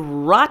would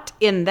rot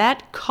in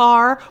that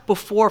car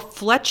before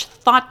Fletch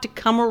thought to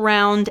come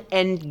around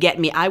and get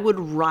me. I would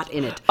rot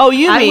in it. Oh,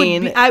 you I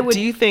mean, would. do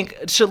you think,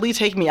 should Lee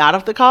take me out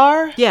of the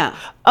car? Yeah.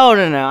 Oh,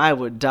 no, I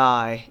would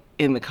die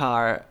in the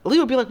car. Lee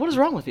would be like, what is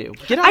wrong with you?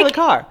 Get out of the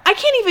car. I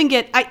can't even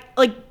get. For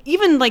thought you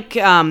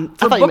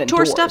book meant tour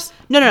doors. stuff.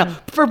 No.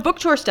 For book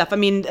tour stuff, I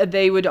mean,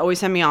 they would always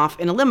send me off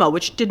in a limo,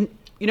 which didn't.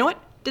 You know what?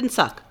 Didn't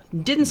suck.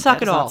 Didn't suck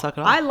That at does not all. suck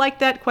at all. I like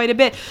that quite a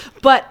bit,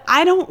 but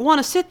I don't want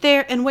to sit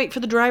there and wait for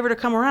the driver to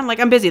come around. Like,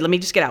 I'm busy. Let me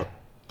just get out.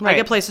 I Right.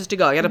 got places to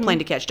go. I got a plane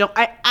to catch.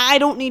 I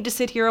don't need to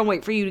sit here and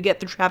wait for you to get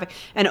through traffic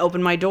and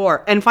open my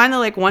door. And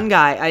finally, like, one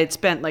guy, I had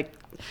spent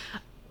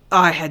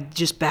I had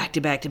just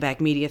back-to-back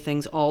media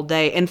things all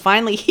day. And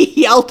finally, he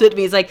yelled at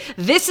me. He's like,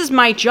 this is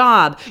my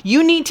job.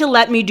 You need to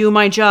let me do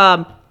my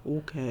job.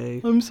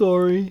 Okay. I'm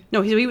sorry.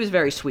 No, he was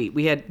very sweet.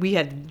 We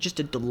had just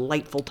a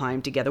delightful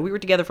time together. We were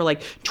together for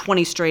like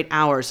 20 straight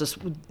hours.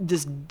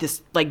 This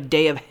like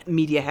day of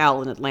media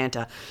hell in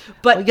Atlanta.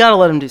 But We gotta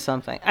let him do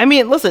something. I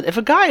mean, listen, if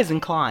a guy is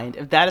inclined,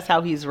 if that is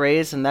how he's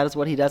raised and that is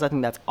what he does, I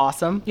think that's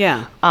awesome.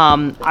 Yeah.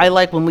 I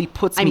like when Lee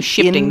puts I'm me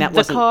shifting. in That the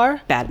wasn't car.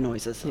 bad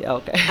noises. Yeah,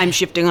 okay. I'm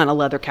shifting on a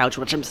leather couch,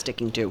 which I'm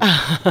sticking to.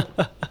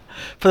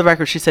 For the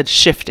record, she said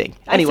shifting.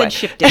 Anyway. I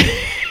said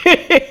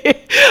shifting.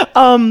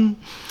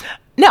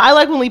 No, I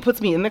like when Lee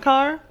puts me in the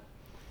car,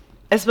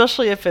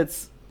 especially if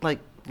it's like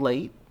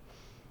late.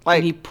 Like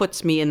And he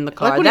puts me in the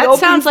car. Like when he That opens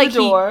sounds the like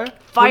door,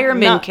 fireman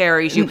not-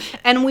 carries you.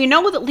 And we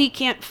know that Lee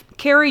can't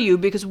carry you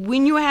because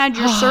when you had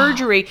your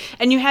surgery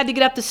and you had to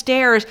get up the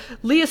stairs,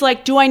 Lee is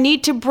like, do I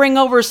need to bring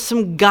over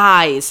some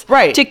guys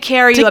right to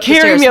carry you up the carry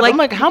stairs? me up. I'm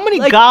like, how many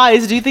like-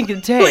 guys do you think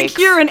it takes? Like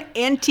you're an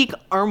antique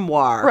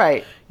armoire.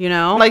 Right. You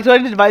know? Like, do I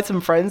need to invite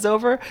some friends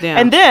over? Yeah.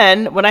 And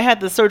then, when I had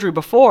the surgery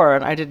before,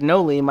 and I didn't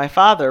know Lee, my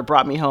father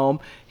brought me home.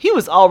 He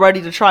was all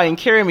ready to try and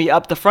carry me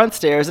up the front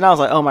stairs. And I was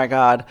like, oh my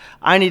God,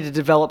 I need to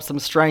develop some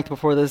strength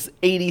before this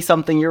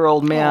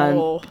 80-something-year-old man.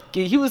 Oh.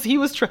 He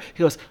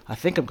goes, I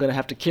think I'm going to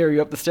have to carry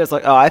you up the stairs.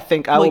 Like, oh, I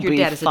think I Well, will your be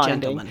dad is a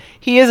finding. gentleman.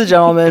 He is a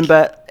gentleman,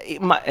 but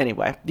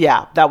anyway,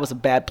 yeah, that was a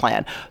bad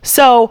plan.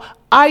 So,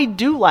 I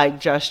do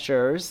like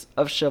gestures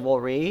of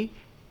chivalry.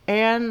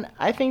 And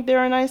I think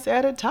they're a nice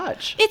added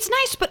touch. It's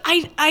nice, but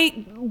I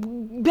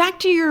back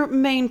to your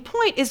main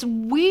point is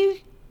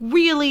we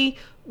really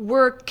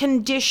were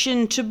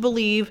conditioned to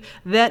believe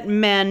that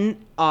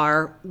men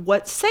are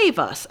what save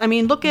us. I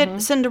mean, look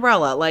at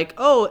Cinderella. Like,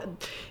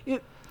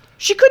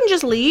 she couldn't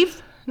just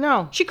leave.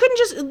 No. She couldn't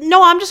just.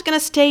 No, I'm just gonna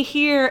stay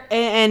here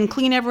and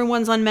clean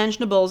everyone's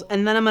unmentionables,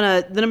 and then I'm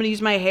gonna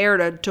use my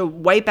hair to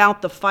wipe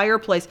out the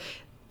fireplace.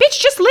 Bitch,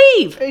 just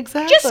leave.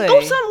 Exactly. Just go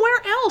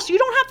somewhere else. You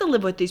don't have to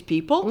live with these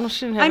people. Well,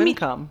 she didn't have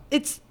income.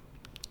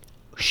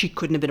 She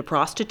couldn't have been a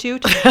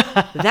prostitute.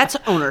 That's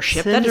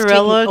ownership. Cinderella that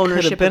is taking could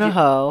ownership have been of a you.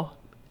 hoe.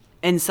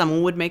 And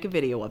someone would make a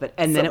video of it,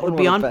 and then it Someone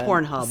would be on would have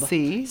been.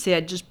 Pornhub. See,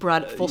 I just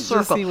brought it full Did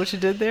circle. you see what you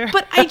did there?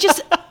 But I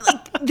just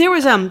there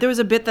was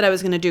a bit that I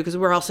was going to do because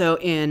we're also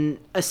in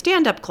a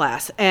stand-up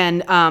class,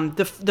 and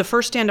the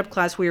first stand-up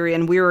class we were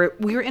in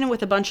in it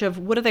with a bunch of,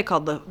 what are they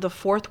called, the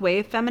fourth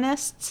wave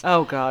feminists.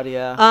 Oh God,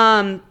 yeah.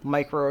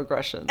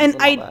 Microaggressions And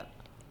all that.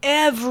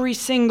 every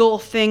single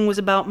thing was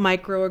about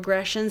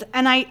microaggressions,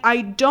 and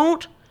I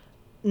don't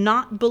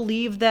not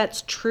believe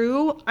that's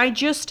true. I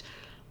just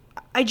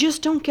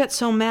don't get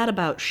so mad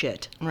about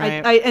shit.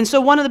 Right. And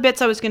so one of the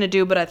bits I was going to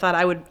do, but I thought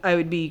I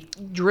would be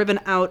driven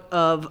out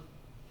of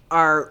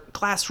our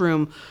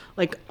classroom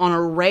like on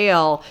a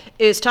rail,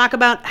 is talk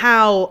about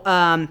how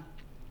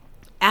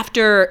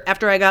after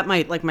I got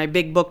my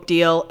big book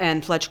deal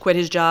and Fletch quit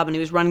his job and he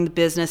was running the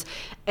business,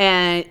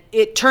 and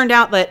it turned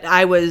out that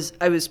I was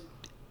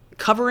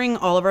covering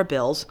all of our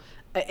bills.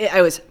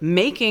 I was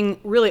making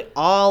really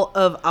all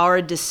of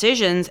our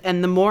decisions,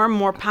 and the more and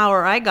more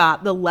power I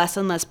got, the less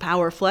and less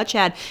power Fletch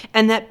had,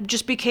 and that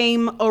just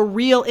became a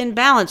real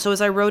imbalance. So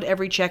as I wrote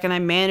every check and I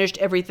managed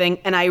everything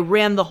and I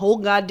ran the whole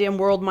goddamn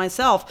world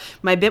myself,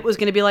 my bit was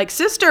going to be like,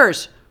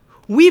 sisters,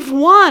 We've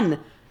won.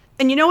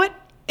 And you know what?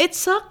 It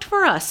sucked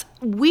for us.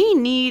 We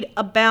need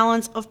a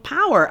balance of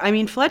power. I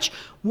mean, Fletch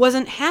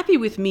wasn't happy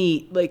with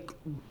me like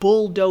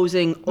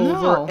bulldozing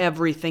over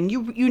everything.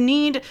 You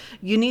need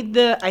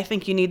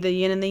the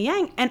yin and the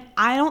yang. And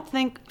I don't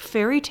think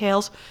fairy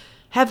tales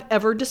have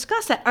ever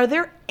discussed that. Are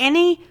there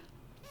any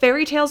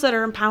fairy tales that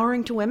are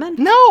empowering to women?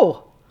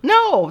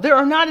 No, there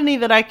are not any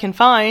that I can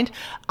find.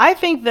 I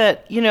think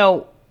that,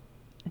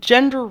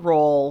 gender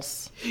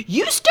roles.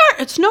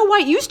 Snow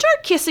White, you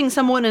start kissing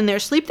someone in their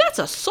sleep, that's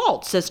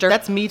assault, sister.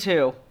 That's Me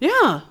Too.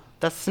 Yeah.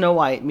 That's Snow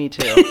White, Me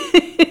Too.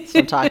 That's what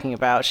I'm talking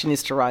about. She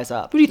needs to rise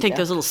up. What do you think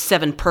those little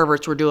 7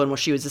 perverts were doing while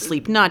she was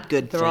asleep? Not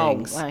good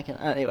things.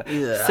 Anyway.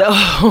 Yeah. So,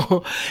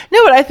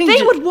 no, but I think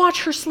they would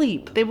watch her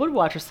sleep. They would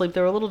watch her sleep. They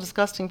were little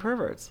disgusting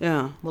perverts.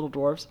 Yeah. Little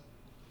dwarves.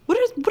 What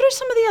are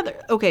some of the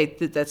other? Okay,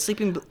 that's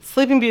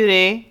Sleeping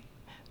Beauty.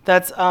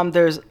 That's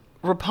there's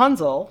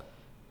Rapunzel.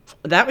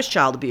 That was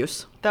child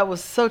abuse. That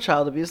was so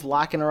child abuse,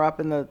 locking her up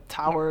in the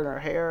tower in her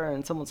hair,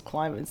 and someone's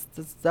climbing.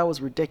 That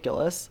was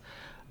ridiculous.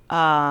 What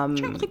are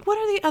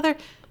the other?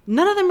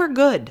 None of them are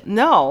good.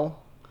 No,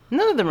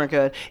 none of them are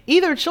good.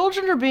 Either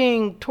children are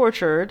being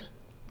tortured,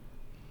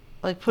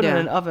 like put in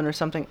an oven or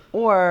something,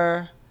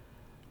 or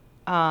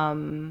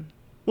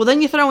well,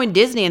 then you throw in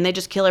Disney and they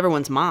just kill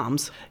everyone's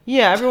moms.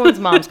 Yeah, everyone's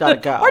mom's got to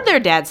go. Or their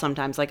dads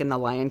sometimes, like in The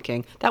Lion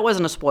King. That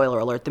wasn't a spoiler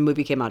alert. The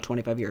movie came out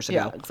 25 years ago.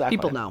 Yeah, exactly.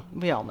 People know.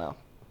 We all know.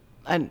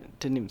 I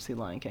didn't even see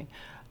Lion King.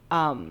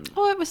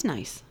 It was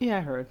nice. Yeah,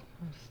 I heard.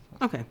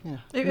 Okay. Yeah.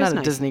 It I'm was not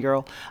nice. a Disney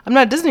girl. I'm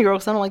not a Disney girl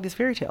because I don't like these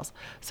fairy tales.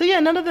 So yeah,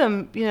 none of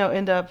them,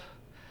 end up,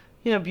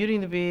 Beauty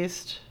and the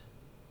Beast.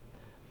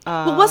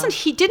 Well,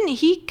 didn't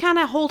he kind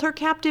of hold her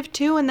captive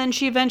too, and then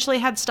she eventually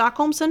had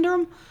Stockholm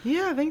Syndrome?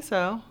 Yeah, I think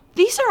so.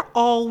 These are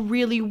all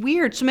really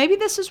weird. So maybe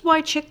this is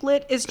why chick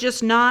lit is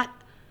just not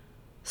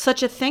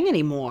such a thing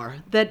anymore.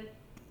 That,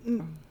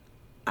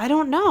 I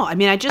don't know. I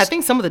mean, I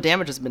think some of the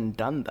damage has been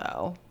done,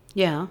 though.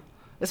 Yeah.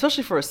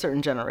 Especially for a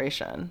certain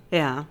generation.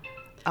 Yeah.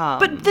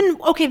 But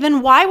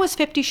then why was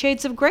 50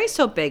 Shades of Grey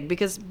so big?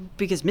 Because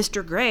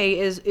Mr. Grey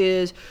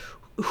is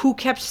who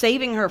kept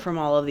saving her from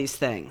all of these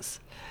things.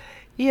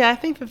 Yeah, I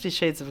think 50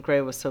 Shades of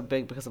Grey was so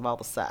big because of all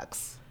the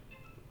sex.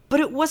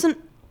 But it wasn't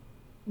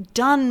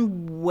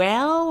done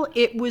well.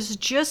 It was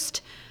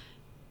just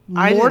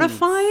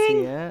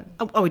mortifying. I didn't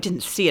see it. I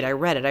didn't see it. I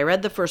read it. I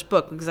read the first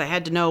book because I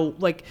had to know,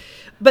 but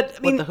I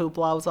mean, what the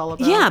hoopla was all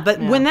about. Yeah, but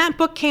when that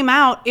book came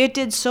out, it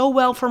did so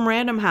well from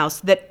Random House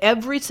that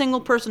every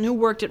single person who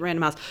worked at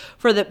Random House,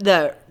 for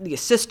the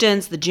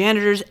assistants, the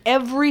janitors,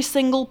 every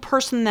single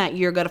person that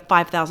year got a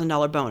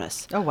 $5,000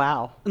 bonus. Oh,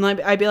 wow. And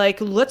I'd be like,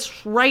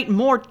 let's write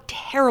more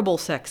terrible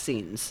sex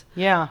scenes.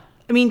 Yeah.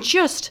 I mean,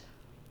 just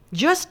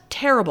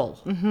terrible.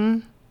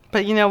 Mm-hmm.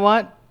 But you know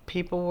what?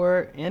 People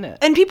were in it.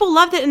 And people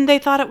loved it, and they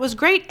thought it was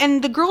great.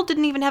 And the girl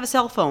didn't even have a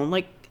cell phone.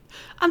 Like,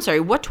 I'm sorry,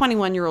 what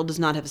 21-year-old does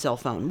not have a cell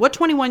phone? What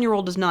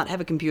 21-year-old does not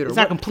have a computer? It's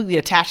not completely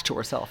attached to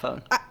her cell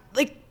phone.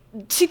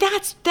 See,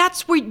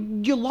 that's where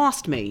you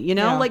lost me,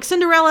 Yeah. Like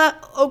Cinderella,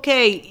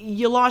 okay,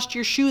 you lost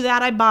your shoe,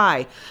 that I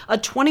buy. A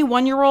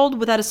 21-year-old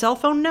without a cell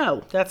phone?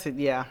 No.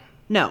 Yeah.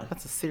 No.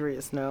 That's a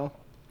serious no.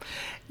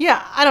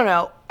 Yeah, I don't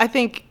know. I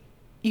think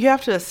you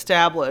have to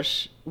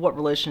establish what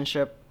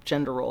relationship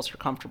gender roles you're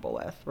comfortable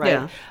with, right?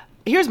 Yeah.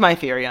 Here's my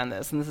theory on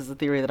this, and this is a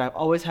theory that I've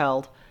always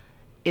held,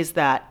 is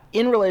that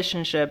in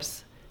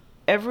relationships,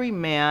 every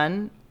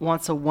man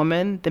wants a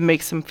woman that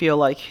makes him feel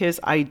like his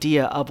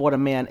idea of what a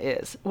man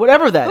is,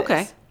 whatever that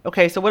is.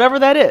 Okay, so whatever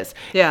that is.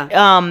 Yeah.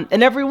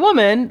 And every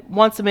woman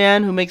wants a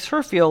man who makes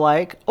her feel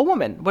like a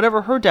woman,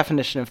 whatever her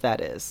definition of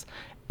that is.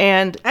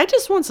 And I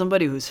just want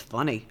somebody who's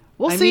funny.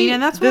 I mean,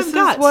 and that's what I've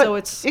got. So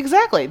it's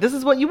exactly, this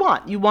is what you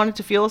want. You want it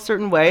to feel a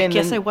certain way. I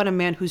guess I want a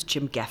man who's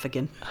Jim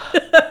Gaffigan.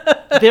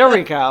 There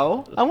we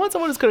go. I want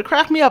someone who's going to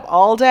crack me up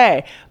all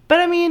day. But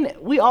I mean,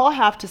 we all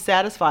have to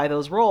satisfy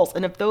those roles.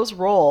 And if those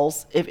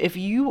roles, if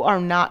you are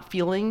not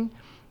feeling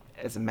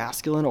as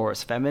masculine or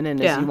as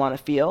feminine as you want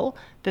to feel,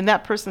 then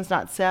that person's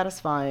not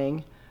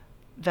satisfying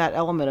that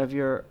element of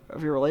your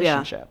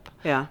relationship.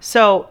 Yeah.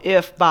 So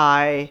if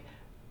by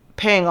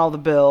paying all the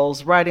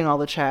bills, writing all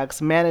the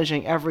checks,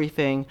 managing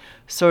everything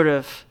sort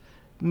of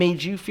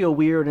made you feel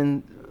weird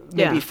and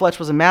maybe Fletch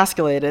was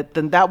emasculated,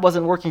 then that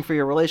wasn't working for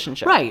your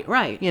relationship. Right.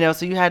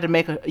 So you had to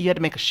make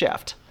a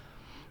shift.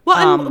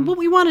 Well, and what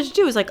we wanted to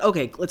do is like,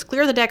 okay, let's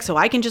clear the deck so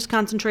I can just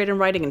concentrate on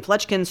writing and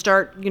Fletch can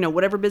start,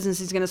 whatever business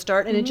he's going to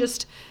start. And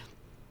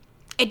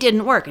it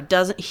didn't work.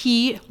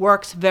 He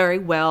works very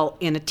well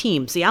in a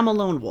team. See, I'm a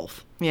lone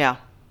wolf. Yeah.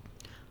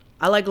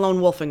 I like lone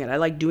wolfing it. I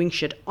like doing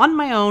shit on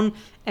my own,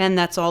 and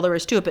that's all there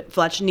is to it. But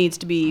Fletch needs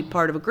to be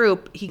part of a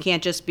group. He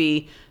can't just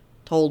be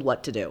told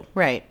what to do.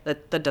 Right.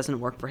 That doesn't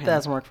work for him. That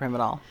doesn't work for him at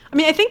all. I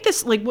mean, I think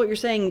this, like what you're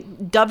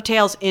saying,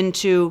 dovetails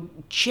into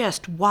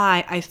just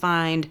why I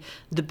find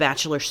The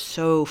Bachelor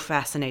so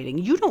fascinating.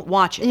 You don't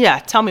watch it. Yeah,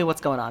 tell me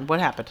what's going on. What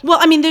happened? Well,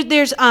 I mean,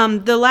 there's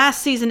the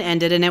last season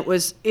ended, and it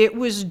was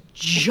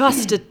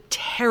just a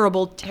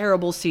terrible,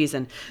 terrible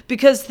season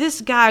because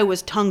this guy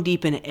was tongue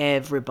deep in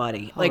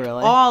everybody. Like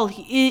really?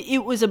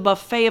 it was a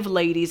buffet of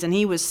ladies, and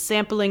he was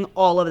sampling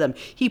all of them.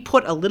 He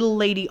put a little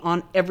lady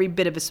on every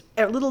bit of his,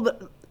 a little bit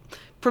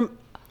from.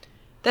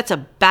 That's a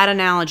bad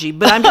analogy,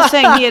 but I'm just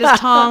saying he had his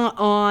tongue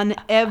on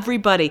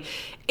everybody.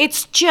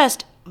 It's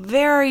just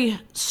very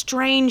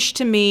strange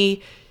to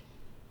me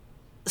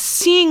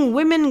seeing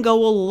women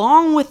go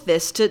along with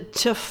this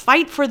to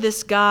fight for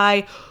this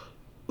guy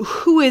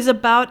who is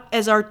about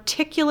as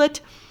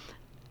articulate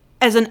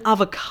as an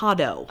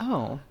avocado.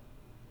 Oh.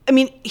 I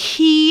mean,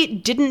 he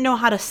didn't know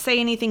how to say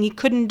anything. He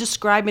couldn't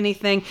describe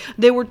anything.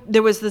 There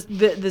was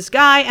this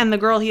guy and the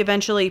girl he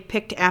eventually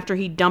picked after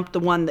he dumped the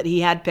one that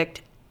he had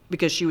picked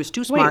because she was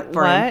too smart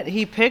for him. What?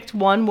 He picked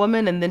one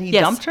woman and then he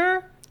dumped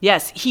her?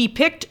 Yes, he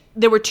picked.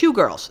 There were two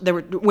girls. There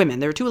were women.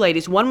 There were two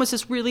ladies. One was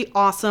this really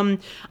awesome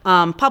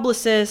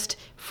publicist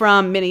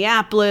from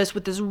Minneapolis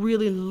with this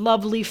really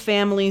lovely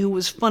family who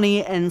was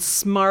funny and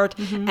smart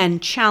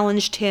and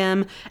challenged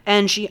him.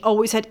 And she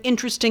always had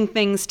interesting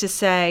things to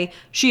say.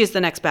 She is the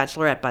next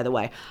Bachelorette, by the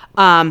way.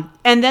 And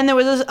then there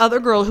was this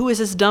other girl who is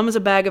as dumb as a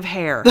bag of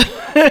hair.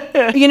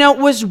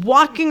 Was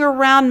walking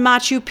around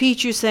Machu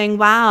Picchu saying,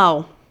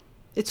 "Wow,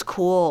 it's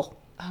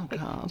cool." Oh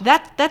God.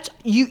 That's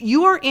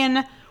you are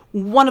in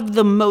one of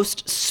the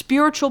most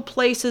spiritual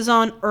places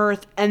on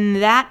earth, and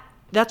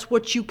that's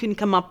what you can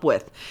come up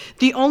with.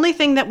 The only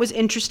thing that was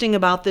interesting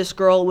about this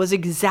girl was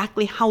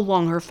exactly how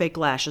long her fake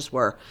lashes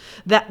were.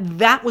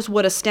 That was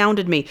what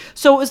astounded me.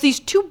 So it was these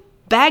two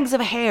bags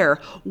of hair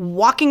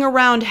walking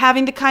around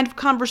having the kind of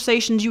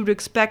conversations you would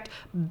expect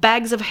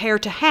bags of hair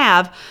to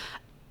have,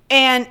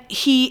 and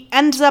he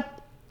ends up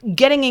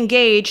getting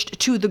engaged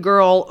to the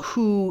girl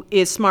who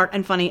is smart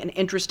and funny and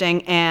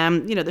interesting,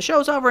 and the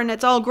show's over and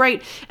it's all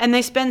great, and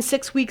they spend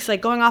 6 weeks like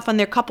going off on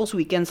their couples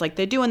weekends like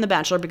they do in The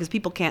Bachelor because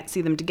people can't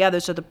see them together,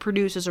 so the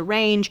producers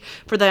arrange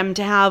for them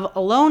to have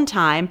alone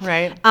time.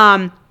 Right.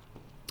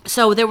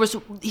 So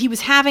he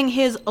was having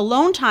his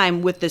alone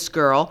time with this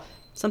girl.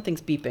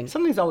 Something's beeping.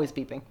 Something's always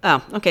beeping.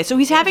 Oh, okay. So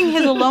he's having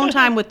his alone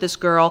time with this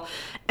girl,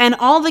 and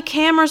all the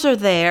cameras are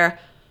there,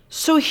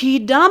 so he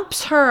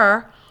dumps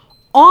her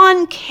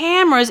on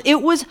cameras.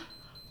 It was,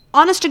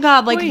 honest to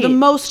God, like the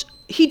most.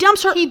 He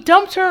dumps her. He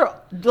dumped her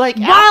like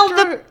while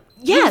after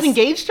he was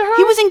engaged to her.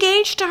 He was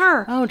engaged to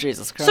her. Oh,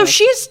 Jesus Christ! So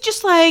she's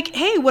just like,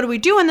 "Hey, what are we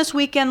doing this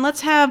weekend?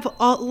 Let's have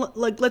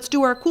let's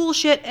do our cool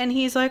shit." And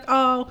he's like,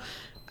 "Oh,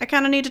 I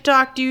kind of need to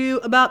talk to you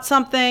about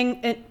something."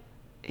 And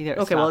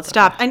okay, well, let's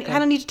stop. I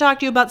kind of need to talk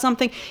to you about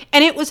something.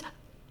 And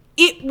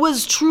it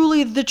was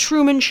truly the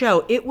Truman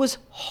Show. It was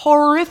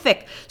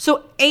horrific.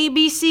 So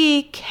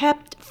ABC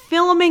kept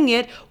filming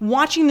it,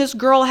 watching this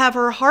girl have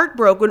her heart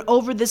broken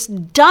over this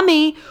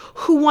dummy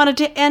who wanted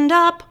to end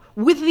up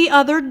with the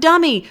other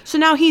dummy. So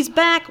now he's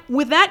back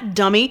with that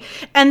dummy,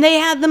 and they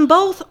had them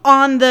both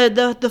on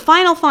the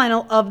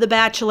final of The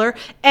Bachelor,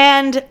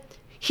 and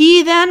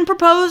he then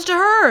proposed to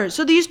her.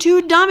 So these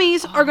two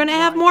dummies are going to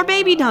have more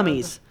baby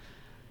dummies.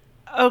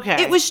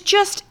 Okay. It was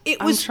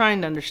I'm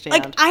trying to understand.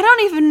 Like, I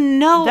don't even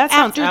know. That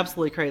sounds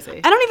absolutely crazy.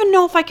 I don't even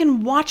know if I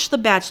can watch The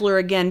Bachelor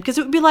again, because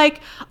it would be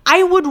like,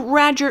 I would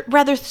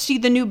rather see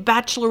the new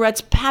Bachelorette's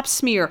pap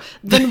smear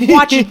than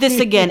watch this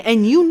again.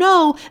 And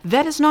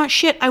that is not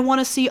shit I want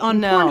to see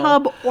on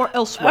Pornhub or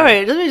elsewhere. All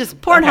right, let me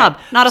just... Pornhub,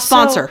 not a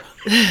sponsor.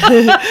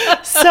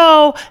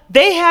 So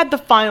they had the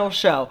final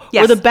show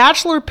where the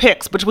Bachelor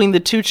picks between the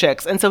two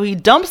chicks, and so he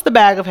dumps the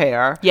bag of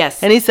hair.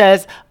 Yes. And he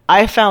says,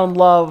 "I found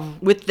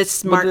love with this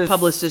smart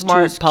publicist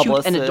who's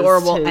cute and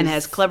adorable and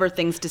has clever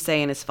things to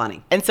say and is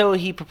funny." And so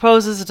he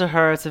proposes to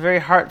her. It's a very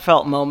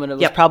heartfelt moment. It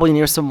was probably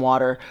near some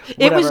water.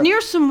 It was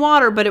near some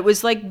water, but it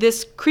was like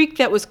this creek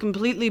that was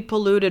completely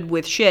polluted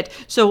with shit.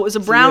 So it was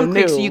a brown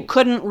creek, so you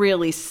couldn't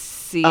really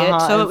see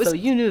it. So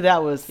you knew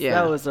that was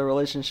a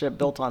relationship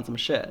built on some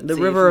shit. The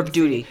river of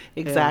duty.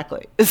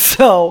 Exactly. Yeah.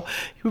 So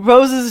he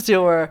proposes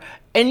to her,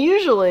 and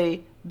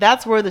usually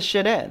that's where the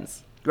shit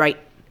ends. Right.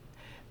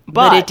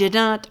 But it did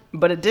not.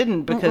 But it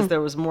didn't, because there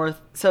was more.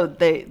 So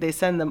they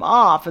send them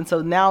off, and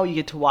so now you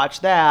get to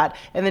watch that.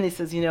 And then he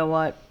says, "You know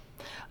what?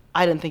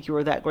 I didn't think you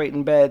were that great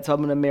in bed, so I'm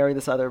going to marry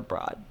this other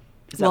broad."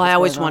 Well, I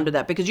always wondered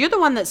that, because you're the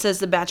one that says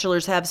the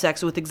bachelors have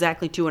sex with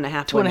exactly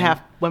 2.5 women. 2.5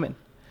 women.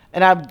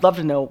 And I'd love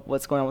to know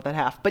what's going on with that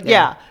half. But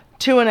yeah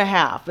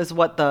 2.5 is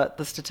what the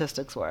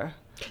statistics were.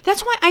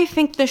 That's why I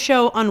think the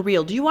show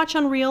Unreal. Do you watch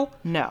Unreal?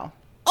 No.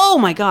 Oh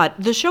my God.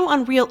 The show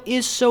Unreal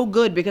is so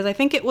good, because I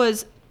think it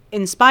was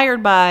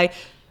inspired by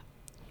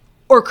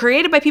or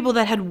created by people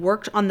that had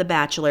worked on The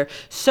Bachelor.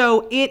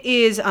 So it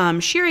is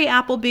Sherry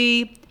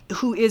Appleby,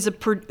 who is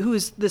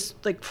this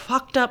like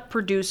fucked up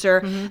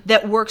producer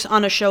that works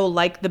on a show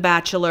like The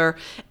Bachelor,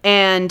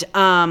 and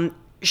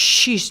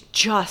she's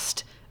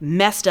just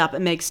messed up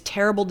and makes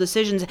terrible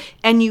decisions.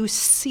 And you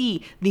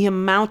see the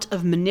amount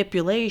of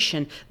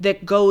manipulation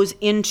that goes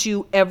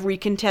into every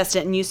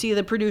contestant. And you see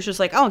the producers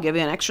like, oh, I'll give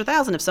you an extra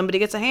 $1,000 if somebody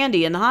gets a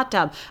handy in the hot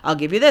tub. I'll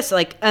give you this.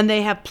 Like, and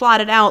they have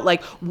plotted out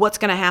like what's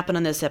going to happen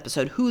on this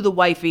episode, who the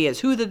wifey is,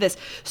 who the this.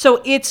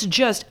 So it's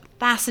just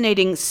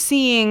fascinating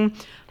seeing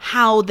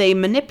how they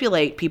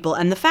manipulate people.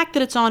 And the fact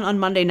that it's on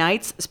Monday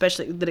nights,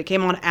 especially that it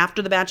came on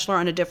after The Bachelor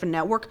on a different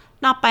network,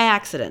 not by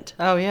accident.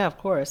 Oh, yeah, of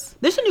course.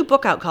 There's a new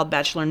book out called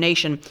Bachelor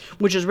Nation,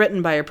 which is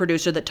written by a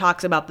producer that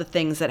talks about the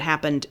things that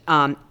happened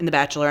in The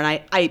Bachelor.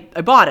 And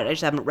I bought it. I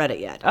just haven't read it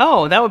yet.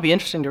 Oh, that would be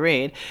interesting to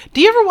read. Do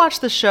you ever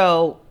watch the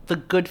show The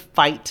Good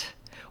Fight,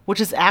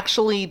 which is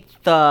actually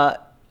the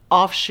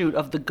offshoot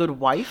of The Good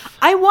Wife?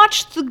 I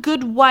watched The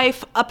Good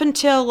Wife up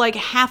until like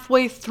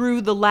halfway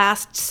through the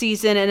last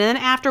season, and then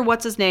after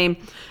what's his name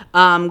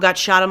got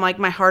shot, I'm like,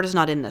 my heart is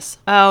not in this.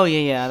 Oh,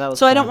 yeah, that was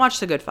So fun. I don't watch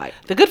The Good Fight.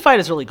 The Good Fight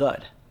is really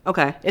good.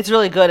 Okay. It's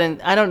really good, and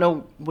I don't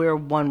know where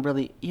one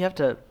really... You have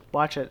to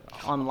watch it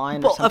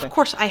online or Well, something. of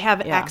course I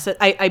have access.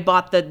 I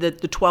bought the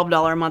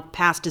 $12 a month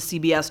pass to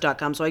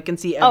CBS.com so I can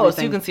see everything. Oh,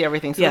 so you can see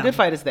everything. So Yeah. The Good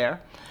Fight is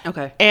there.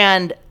 Okay.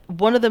 And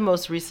one of the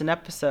most recent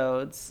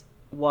episodes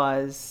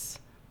was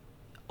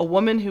a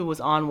woman who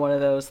was on one of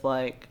those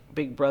like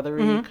Big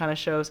Brother-y kind of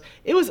shows.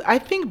 It was, I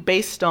think,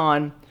 based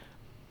on,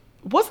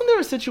 wasn't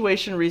there a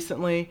situation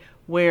recently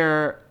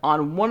where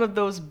on one of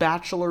those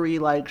bachelor-y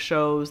like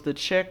shows, the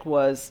chick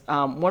was,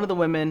 one of the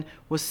women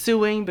was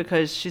suing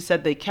because she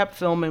said they kept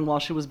filming while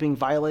she was being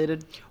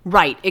violated?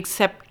 Right,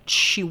 except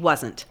she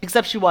wasn't.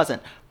 Except she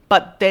wasn't.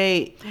 But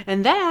they...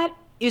 And that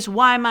is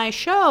why my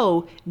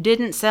show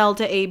didn't sell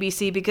to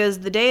ABC, because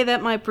the day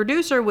that my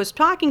producer was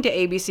talking to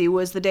ABC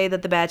was the day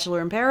that the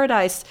Bachelor in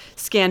Paradise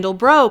scandal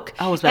broke.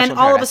 Oh, it was Bachelor and in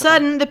all of a Paradise, okay.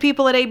 sudden, the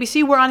people at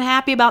ABC were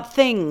unhappy about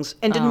things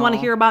and didn't want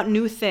to hear about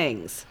new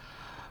things.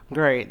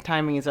 Great.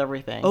 Timing is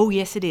everything. Oh,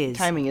 yes, it is.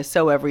 Timing is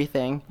so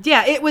everything.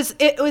 Yeah, it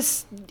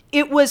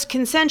was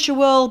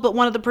consensual, but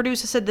one of the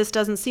producers said this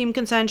doesn't seem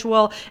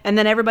consensual, and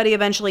then everybody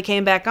eventually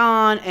came back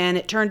on, and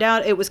it turned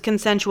out it was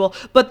consensual.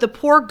 But the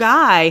poor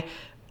guy,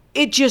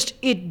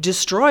 it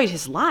destroyed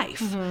his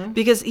life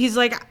because he's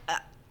like,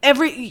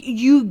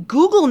 you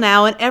Google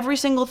now and every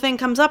single thing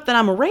comes up that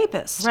I'm a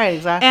rapist. Right,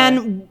 exactly.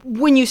 And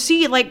when you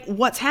see like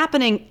what's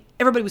happening,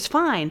 everybody was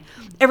fine.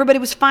 Everybody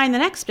was fine the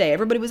next day.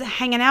 Everybody was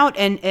hanging out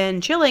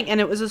and chilling. And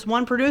it was this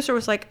one producer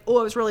was like, oh,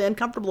 I was really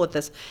uncomfortable with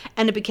this.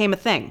 And it became a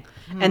thing.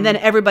 And then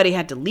everybody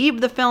had to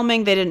leave the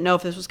filming. They didn't know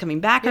if this was coming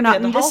back or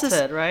not. And this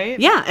is right?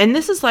 Yeah. And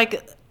this is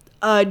like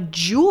a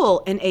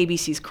jewel in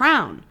ABC's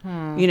crown,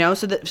 you know,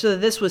 so that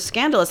this was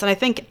scandalous. And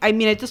I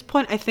mean, at this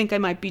point, I think I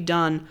might be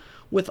done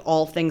with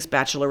all things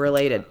Bachelor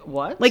related.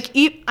 What? Like,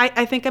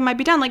 I think I might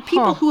be done. Like,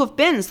 people who have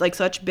been like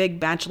such big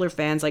Bachelor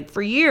fans, like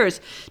for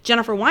years,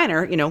 Jennifer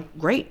Weiner, you know,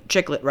 great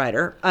chicklet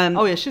writer.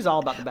 Oh yeah, she's all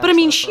about the Bachelor. But I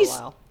mean, for a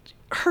while.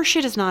 her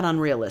shit is not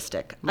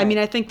unrealistic. Right. I mean,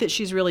 I think that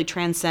she's really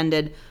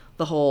transcended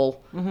the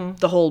whole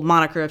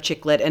moniker of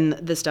chicklet and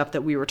the stuff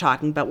that we were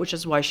talking about, which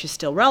is why she's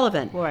still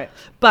relevant. Right.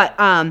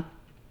 But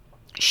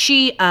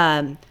she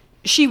would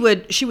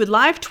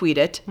live tweet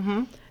it,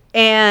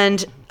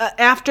 and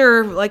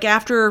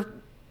after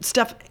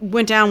stuff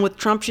went down with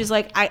Trump, she's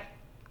like,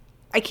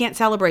 I can't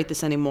celebrate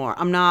this anymore.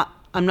 I'm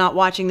not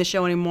watching the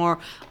show anymore.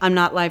 I'm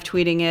not live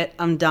tweeting it.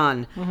 I'm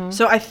done.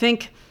 So I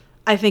think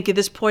at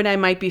this point I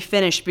might be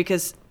finished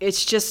because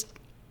it's just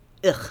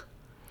ugh.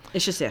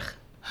 It's just ugh.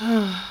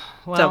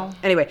 Well, So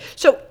anyway,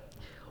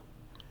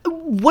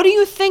 what do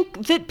you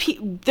think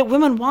that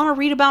women want to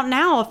read about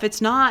now if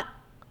it's not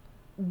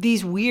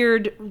these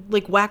weird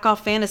like whack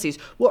off fantasies,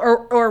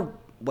 or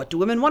what do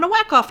women want to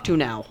whack off to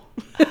now?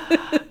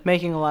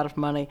 making a lot of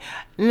money.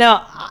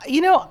 No,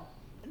 you know,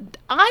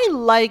 I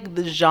like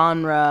the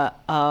genre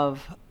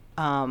of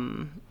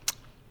kind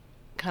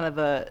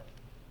of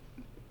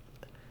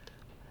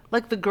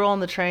like The Girl on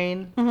the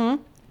Train.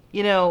 Mm-hmm.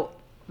 You know,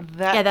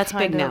 that's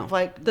kind big of now.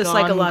 Like The Gone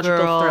psychological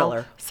Girl.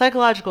 thriller.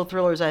 Psychological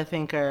thrillers, I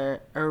think,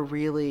 are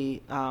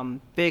really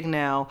big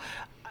now.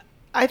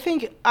 I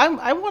think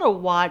I want to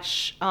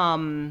watch.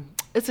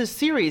 It's a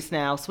series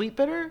now, Sweet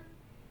Bitter.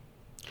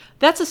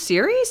 That's a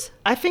series?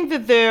 I think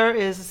that there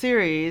is a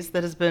series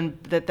that has been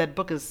that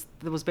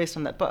was based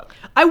on that book.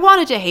 I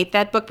wanted to hate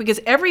that book because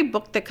every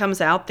book that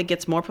comes out that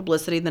gets more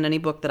publicity than any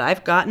book that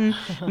I've gotten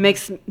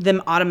makes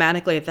them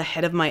automatically at the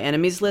head of my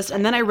enemies list.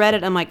 And then I read it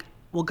and I'm like,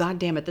 well, God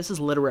damn it, this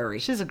is literary.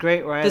 She's a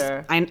great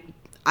writer.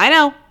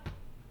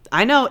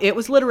 I know. It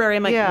was literary.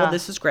 I'm like, Yeah. well,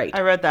 this is great.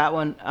 I read that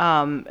one,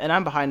 and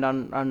I'm behind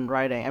on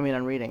writing. I mean,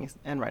 on reading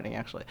and writing,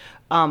 actually.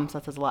 So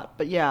that says a lot.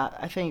 But yeah,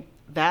 I think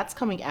that's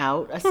coming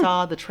out. I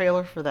saw the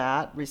trailer for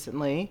that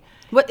recently.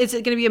 What is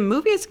it going to be, a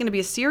movie? It's going to be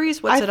a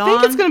series? What's it on? I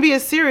think it's going to be a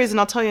series, and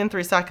I'll tell you in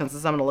 3 seconds,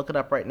 as I'm going to look it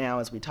up right now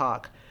as we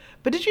talk.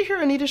 But did you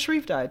hear Anita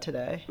Shreve died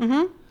today?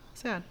 Mm-hmm.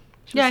 Sad.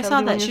 Yeah, I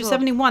saw that. She was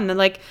 71. And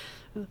like,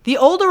 the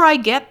older I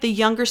get, the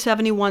younger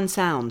 71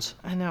 sounds.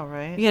 I know,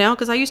 right? You know,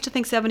 because I used to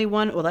think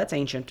 71, well, that's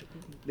ancient.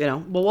 You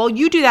know, well, while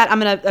you do that, I'm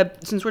going to,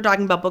 since we're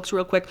talking about books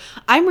real quick,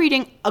 I'm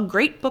reading a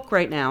great book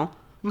right now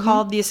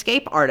called The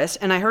Escape Artist,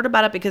 and I heard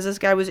about it because this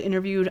guy was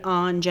interviewed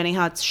on Jenny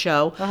Hutt's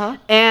show,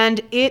 and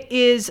it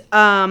is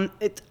I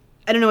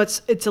don't know,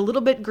 it's a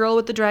little bit girl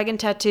with the dragon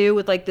tattoo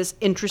with like this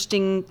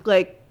interesting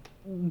like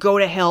go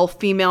to hell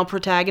female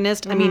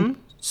protagonist. I mean,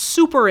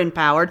 super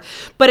empowered,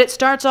 but it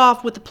starts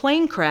off with a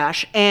plane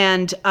crash,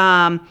 and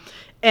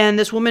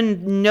this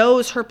woman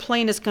knows her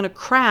plane is going to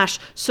crash,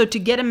 so to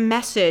get a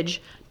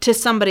message to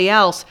somebody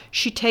else,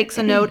 she takes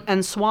a note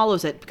and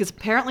swallows it, because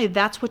apparently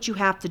that's what you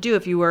have to do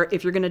if you're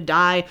going to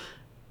die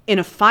in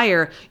a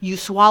fire. You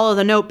swallow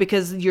the note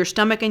because your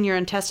stomach and your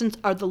intestines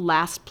are the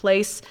last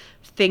place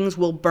things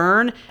will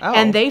burn.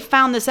 And they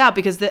found this out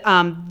because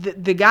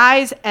the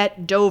guys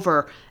at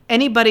Dover,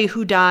 anybody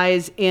who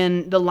dies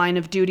in the line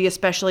of duty,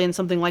 especially in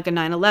something like a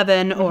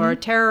 9/11 or a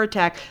terror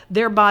attack,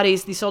 their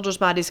bodies, these soldiers'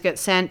 bodies, get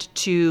sent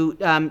to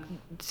I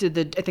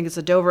think it's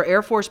the Dover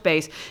Air Force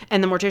Base,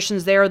 and the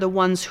morticians there are the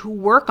ones who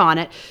work on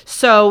it.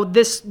 So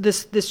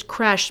this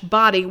crashed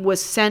body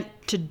was sent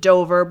to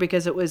Dover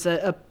because it was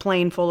a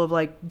plane full of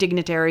like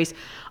dignitaries.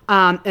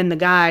 And the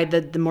guy,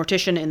 the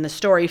mortician in the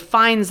story,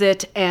 finds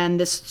it, and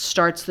this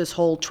starts this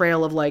whole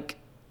trail of like,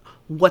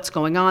 what's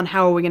going on?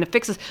 How are we going to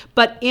fix this?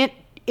 But in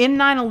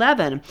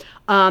 9/11,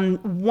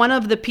 one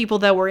of the people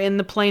that were in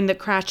the plane that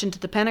crashed into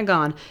the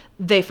Pentagon,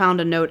 they found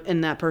a note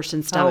in that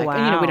person's stomach. wow.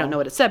 And we don't know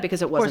what it said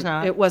because it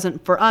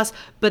wasn't for us,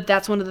 but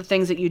that's one of the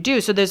things that you do.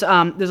 So there's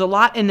a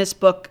lot in this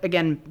book.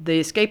 Again, The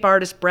Escape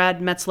Artist,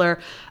 Brad Metzler,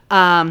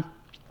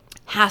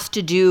 has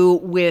to do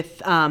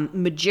with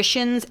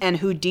magicians and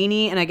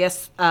Houdini, and I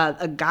guess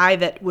a guy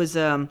that was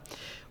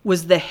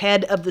the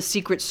head of the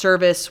Secret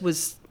Service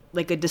was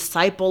like a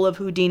disciple of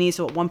Houdini.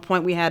 So at one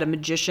point we had a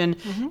magician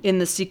in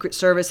the Secret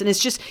Service, and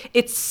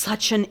it's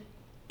such an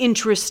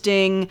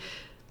interesting,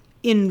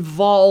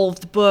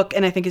 involved book,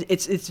 and I think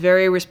it's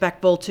very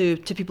respectful to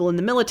people in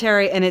the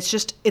military, and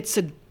it's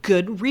a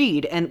good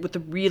read, and with a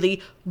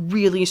really,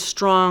 really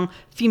strong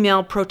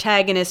female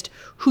protagonist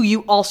who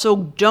you also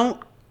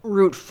don't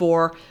root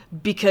for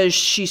because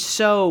she's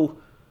so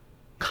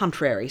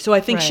contrary. So I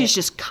think she's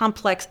just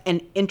complex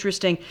and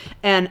interesting,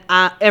 and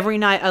every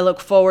night I look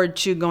forward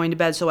to going to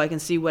bed so I can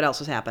see what else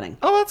is happening.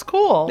 Oh, that's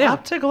cool. Yeah. I'll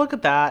take a look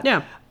at that.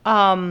 Yeah.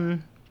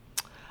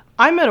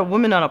 I met a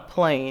woman on a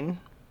plane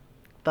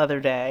the other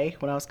day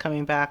when I was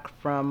coming back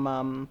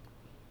from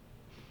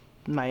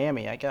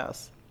Miami, I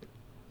guess.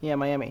 Yeah,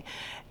 Miami.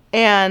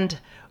 And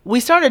we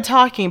started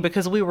talking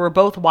because we were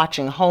both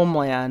watching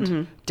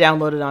Homeland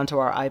downloaded onto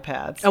our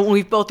iPads. And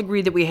we've both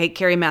agreed that we hate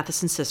Carrie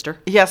Matheson's sister.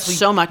 Yes, we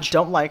so much.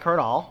 Don't like her at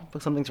all,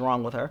 but something's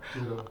wrong with her.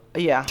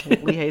 Yeah,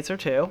 Lee hates her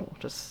too,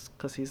 just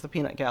because he's the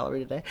peanut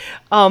gallery today.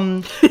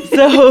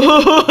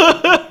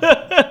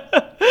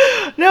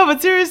 No,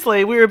 but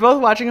seriously, we were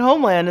both watching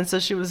Homeland, and so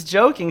she was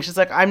joking. She's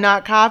like, I'm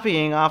not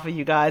copying off of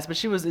you guys, but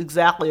she was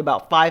exactly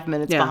about 5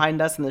 minutes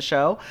behind us in the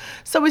show.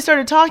 So we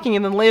started talking,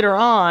 and then later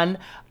on,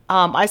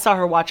 I saw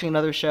her watching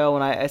another show,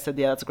 and I said,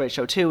 yeah, that's a great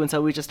show too. And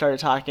so we just started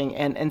talking.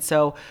 And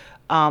so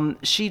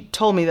she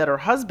told me that her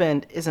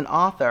husband is an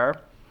author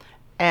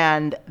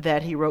and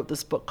that he wrote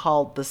this book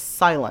called The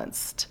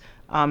Silenced.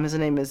 His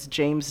name is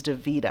James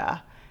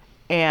DeVita.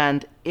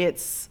 And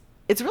it's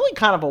really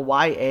kind of a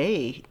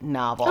YA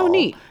novel. Oh,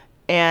 neat.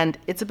 And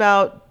it's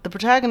about, the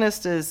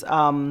protagonist is,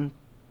 living,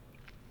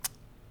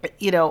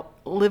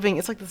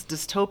 it's like this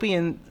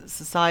dystopian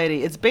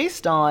society. It's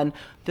based on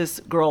this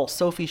girl,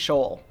 Sophie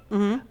Scholl.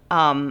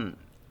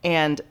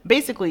 And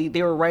basically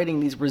they were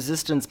writing these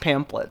resistance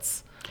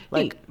pamphlets,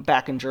 like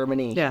back in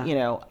Germany,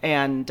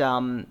 and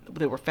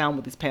they were found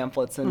with these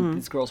pamphlets, and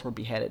these girls were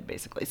beheaded,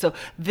 basically. So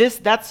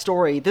this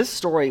story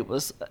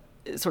was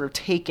sort of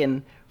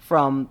taken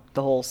from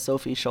the whole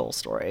Sophie Scholl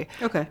story.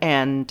 Okay.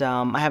 And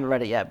I haven't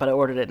read it yet, but I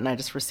ordered it and I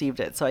just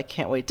received it, so I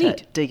can't wait to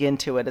dig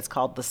into it. It's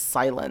called The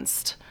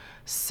Silenced.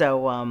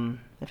 So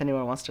if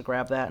anyone wants to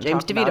grab that and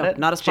James talk about DeVito, it.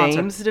 not a sponsor.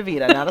 James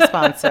DeVito, not a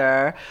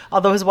sponsor.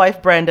 Although his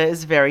wife Brenda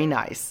is very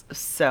nice.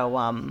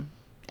 So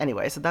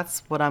anyway, so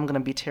that's what I'm going to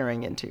be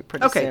tearing into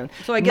pretty soon.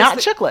 So I guess not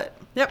chick lit.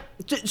 Yep.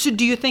 So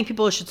do you think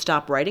people should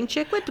stop writing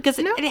chick lit? Because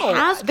it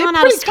has they gone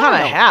out of style.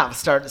 kind of have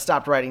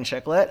stopped writing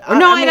chick lit. I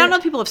don't know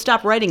if people have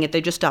stopped writing it.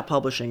 They just stopped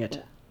publishing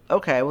it.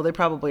 Okay, well, they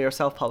probably are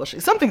self-publishing.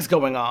 Something's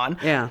going on.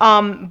 Yeah.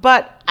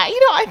 But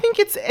I think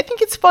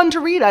it's fun to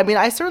read. I mean,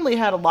 I certainly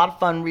had a lot of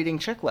fun reading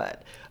chick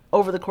lit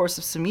over the course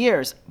of some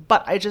years,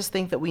 but I just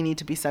think that we need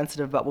to be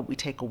sensitive about what we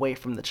take away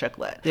from the chick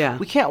lit. Yeah.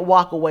 We can't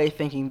walk away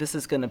thinking this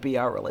is going to be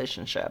our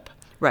relationship.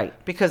 Right.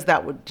 Because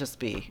that would just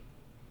be,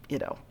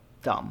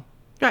 dumb.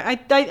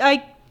 I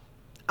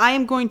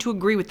am going to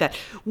agree with that.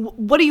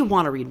 What do you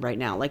want to read right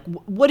now? Like,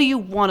 what do you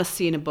want to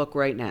see in a book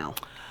right now?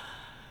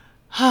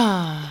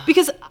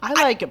 Because I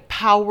like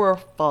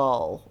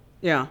powerful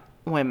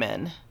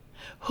women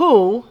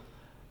who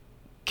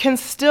can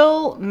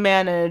still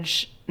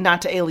manage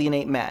not to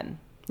alienate men.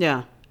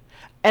 Yeah.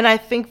 And I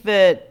think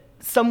that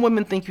some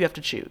women think you have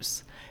to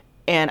choose.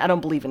 And I don't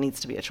believe it needs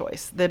to be a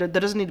choice. There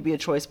doesn't need to be a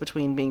choice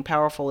between being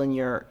powerful in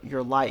your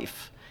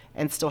life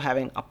and still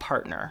having a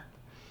partner.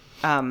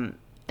 And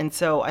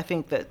so I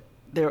think that,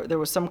 there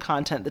was some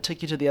content that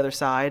took you to the other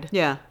side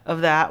Yeah.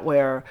 of that,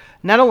 where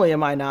not only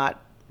do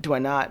I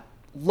not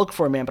look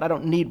for a man, but I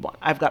don't need one.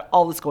 I've got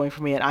all this going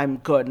for me, and I'm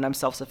good, and I'm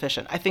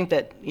self-sufficient. I think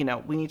that,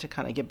 we need to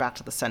kind of get back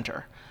to the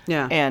center.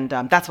 Yeah. And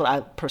that's what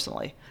I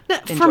personally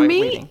enjoy for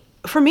me, reading.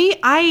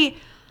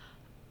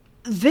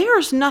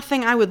 There's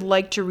nothing I would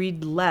like to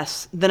read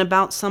less than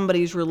about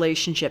somebody's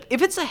relationship.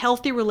 If it's a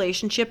healthy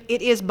relationship,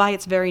 it is by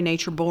its very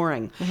nature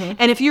boring.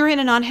 And if you're in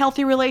an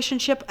unhealthy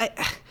relationship,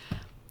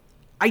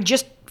 I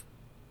just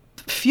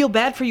feel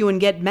bad for you and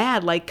get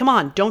mad. Like, come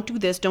on, don't do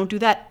this, don't do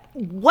that.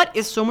 What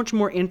is so much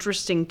more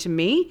interesting to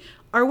me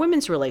are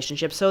women's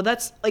relationships. So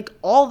that's like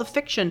all the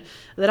fiction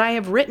that I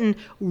have written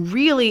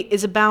really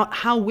is about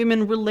how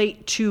women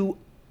relate to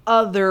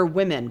other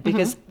women,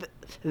 because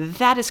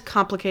that is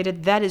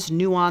complicated, that is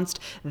nuanced,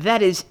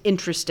 that is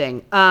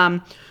interesting.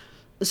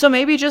 So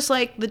maybe just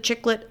like the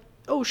chicklet,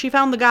 oh, she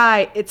found the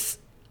guy. It's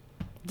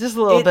just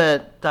a little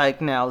bit like,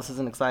 no, this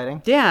isn't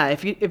exciting. Yeah, I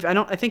think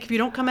if you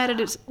don't come at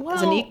it as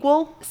an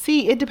equal.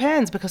 See, it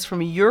depends, because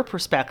from your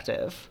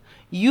perspective,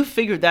 you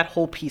figured that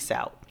whole piece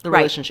out, the Right.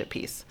 relationship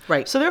piece.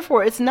 Right. So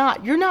therefore,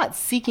 you're not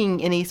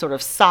seeking any sort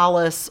of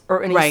solace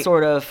or any Right.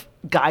 sort of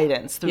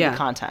guidance through Yeah. the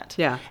content.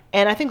 Yeah.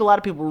 And I think a lot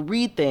of people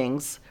read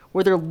things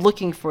where they're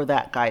looking for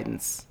that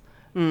guidance.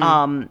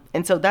 And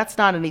so that's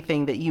not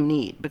anything that you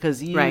need,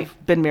 because you've Right.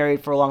 been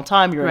married for a long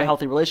time, you're in a Right.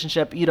 healthy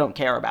relationship, you don't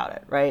care about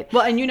it, right?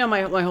 Well, and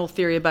my whole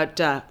theory about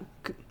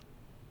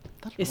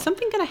is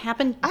something going to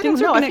happen? I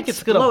Things don't know. are I going think to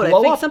it's gonna explode. blow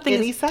I think up something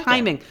any is second.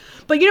 timing.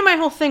 But my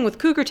whole thing with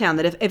Cougar Town,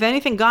 that if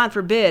anything, God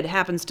forbid,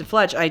 happens to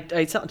Fletch, I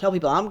tell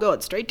people I'm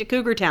going straight to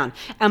Cougar Town.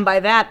 And by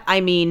that,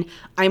 I mean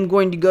I'm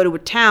going to go to a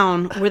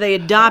town where they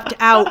adopt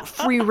out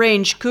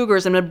free-range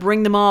cougars. I'm going to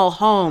bring them all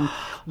home.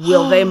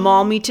 Will they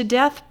maul me to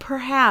death?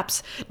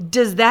 Perhaps.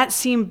 Does that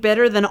seem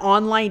better than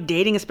online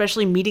dating,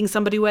 especially meeting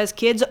somebody who has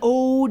kids?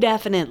 Oh,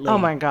 definitely. Oh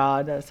my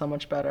God, that's so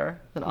much better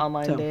than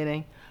online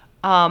dating.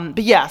 But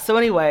yeah, so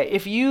anyway,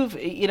 if you've,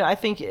 I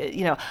think,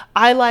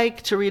 I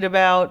like to read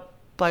about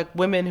like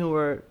women who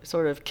are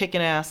sort of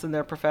kicking ass in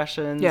their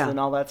professions and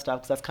all that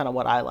stuff, because that's kind of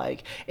what I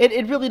like.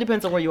 It really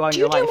depends on where you are in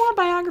your life. Do you do more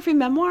biography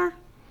memoir?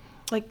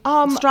 Like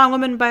strong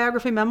woman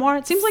biography memoir?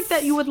 It seems like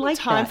that you would like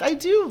Sometimes that. I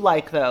do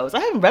like those. I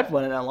haven't read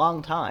one in a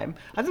long time.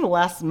 I think the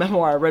last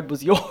memoir I read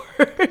was yours.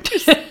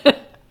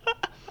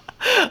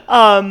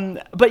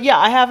 But yeah,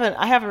 I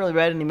haven't really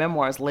read any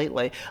memoirs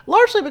lately,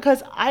 largely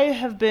because I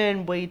have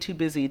been way too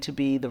busy to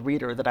be the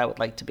reader that I would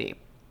like to be.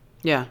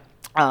 Yeah.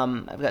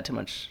 I've got too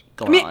much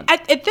going on.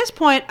 At this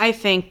point, I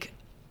think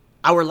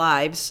our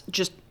lives,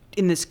 just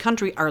in this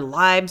country, our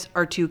lives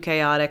are too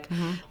chaotic.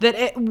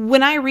 That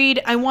when I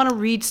read, I want to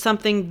read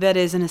something that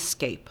is an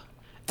escape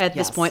at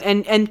this point.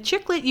 And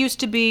chicklet used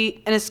to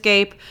be an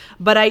escape,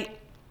 but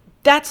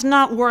that's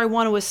not where I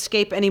want to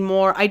escape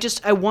anymore.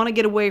 I want to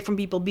get away from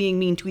people being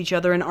mean to each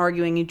other and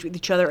arguing with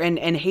each other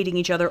and hating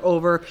each other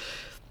over.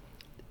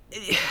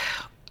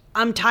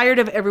 I'm tired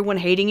of everyone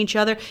hating each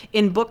other.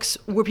 In books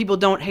where people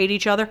don't hate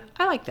each other,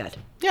 I like that.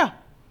 Yeah.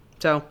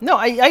 So No,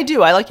 I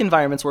do. I like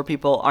environments where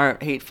people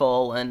aren't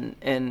hateful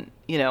and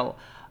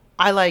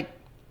I like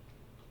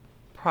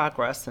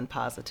progress and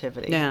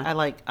positivity. Yeah.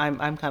 I'm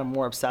kind of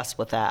more obsessed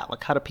with that.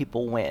 Like, how do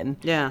people win?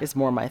 Yeah. Is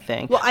more my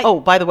thing. Well,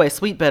 by the way,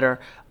 Sweet Bitter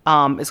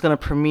is going to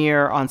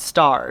premiere on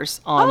Stars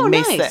on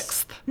May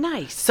 6th.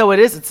 Nice. So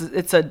it's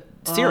a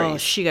series. Oh,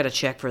 she got a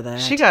check for that.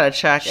 She got a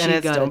check, and She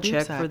it's got a don't be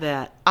check upset. for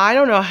that. I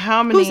don't know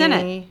how many. Who's in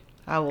it?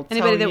 I will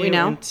Anybody tell that we you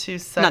know? in 2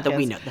 seconds. Not that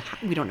we know.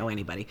 We don't know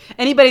anybody.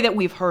 Anybody that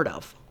we've heard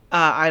of.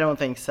 I don't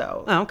think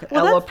so. Oh, okay.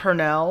 Well, Ella that's-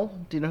 Purnell.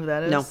 Do you know who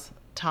that is? No.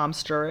 Tom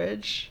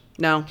Sturridge.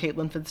 No.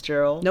 Caitlin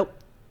Fitzgerald. Nope.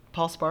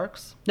 Paul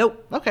Sparks.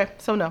 Nope. Okay,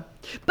 so no.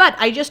 But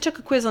I just took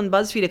a quiz on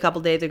BuzzFeed a couple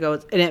days ago,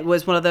 and it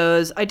was one of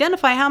those,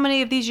 identify how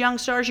many of these young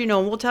stars you know,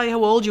 and we'll tell you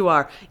how old you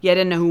are. Yeah, I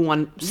didn't know who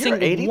one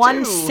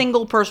 82.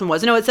 single person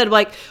was. No, it said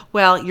like,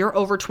 well, you're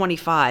over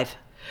 25.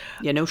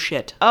 Yeah, no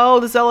shit. Oh,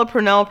 this Ella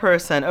Purnell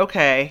person.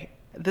 Okay,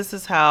 this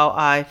is how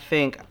I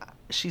think.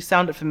 She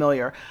sounded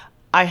familiar.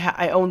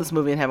 I own this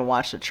movie and haven't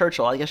watched it.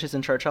 Churchill. I guess she's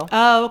in Churchill.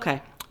 Oh,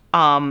 okay.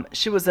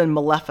 She was in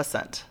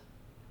Maleficent.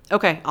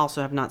 Okay,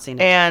 also have not seen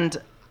it. And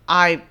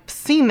I've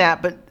seen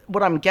that, but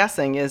what I'm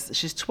guessing is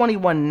she's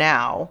 21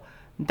 now.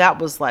 That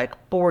was like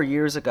 4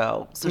 years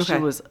ago. So she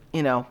Okay. was,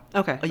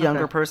 Okay, a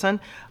younger okay. person.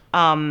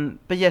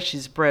 But yeah,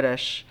 she's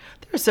British.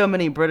 There are so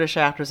many British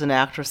actors and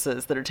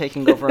actresses that are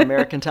taking over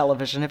American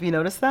television. Have you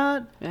noticed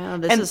that? Yeah,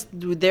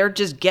 they're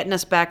just getting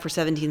us back for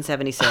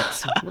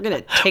 1776. We're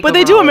going to take But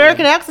they over do all of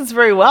American them. accents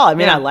very well. I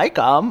mean, Yeah. I like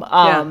them.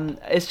 Yeah.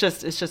 It's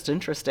just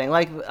interesting.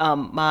 Like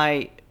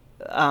my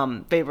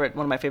one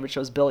of my favorite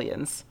shows,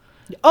 Billions.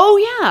 Oh,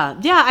 yeah.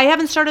 Yeah, I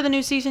haven't started the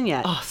new season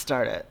yet. Oh,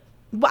 start it.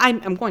 Well,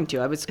 I'm going to.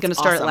 I was going to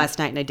start awesome. it last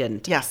night and I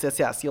didn't. Yes,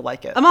 you'll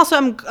like it.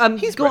 I'm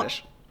He's going,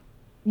 British.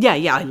 Yeah,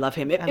 I love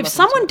him. love him If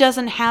someone too.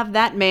 doesn't have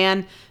that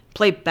man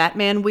play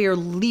Batman, we are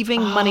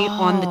leaving money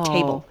on the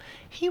table.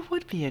 He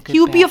would be a good He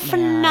would be a Batman.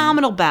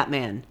 phenomenal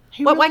Batman.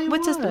 He What really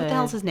the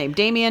hell's his name?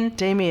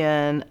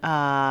 Damien.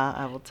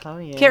 I will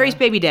tell you. Carrie's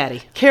baby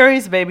daddy.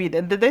 Carrie's baby.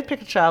 Did they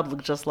pick a child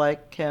look just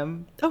like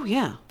him? Oh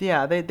yeah.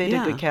 Yeah, they did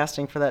good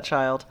casting for that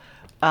child.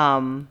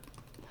 Damian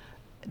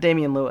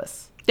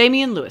Lewis.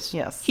 Damian Lewis.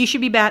 Yes. He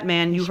should be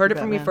Batman. You heard it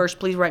from me Batman. first.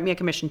 Please write me a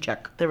commission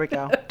check. There we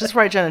go. Just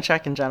write Jen a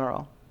check in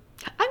general.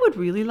 I would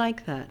really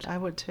like that. I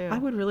would too. I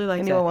would really like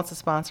Anyone that. wants to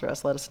sponsor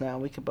us, let us know.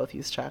 We could both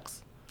use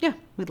checks. Yeah.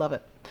 We'd love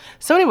it.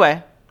 So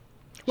anyway,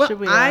 Well, should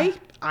we, I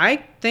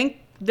think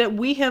that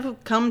we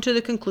have come to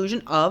the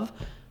conclusion of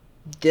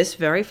this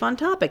very fun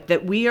topic,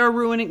 that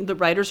the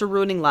writers are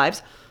ruining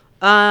lives.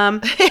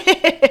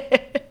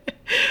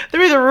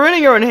 They're either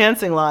ruining or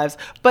enhancing lives,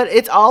 but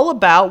it's all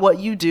about what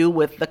you do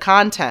with the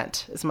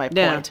content, is my point.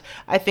 Yeah.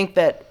 I think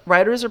that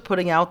writers are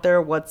putting out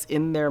there what's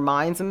in their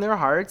minds and their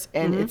hearts,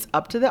 and it's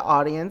up to the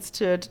audience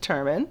to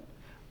determine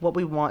what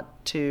we want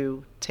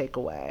to take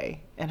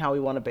away and how we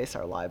want to base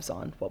our lives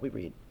on what we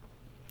read.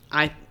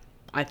 I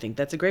think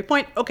that's a great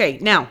point. Okay,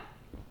 now,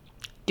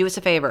 do us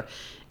a favor.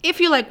 If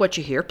you like what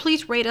you hear,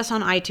 please rate us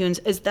on iTunes,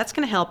 as that's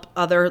going to help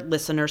other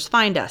listeners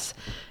find us.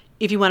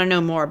 If you want to know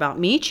more about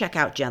me, check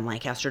out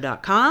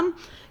jenlancaster.com.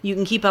 You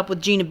can keep up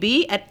with Gina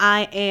B at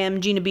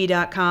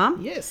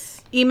iamginab.com.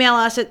 Yes. Email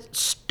us at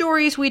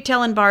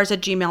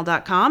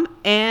storieswetellinbars@gmail.com.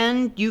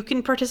 And you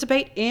can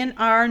participate in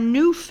our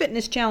new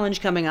fitness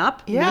challenge coming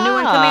up. Yeah. A new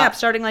one coming up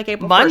starting like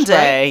April 1st,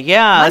 Monday. right?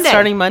 Yeah. Monday.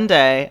 Starting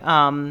Monday.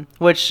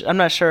 Which I'm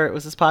not sure,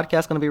 was this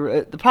podcast going to be,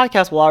 the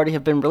podcast will already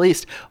have been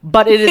released,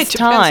 but it is It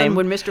depends time. on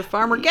when Mr.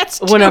 Farmer gets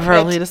to Whenever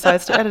it. he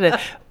decides to edit it.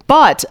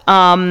 But,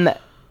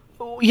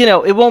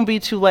 it won't be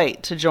too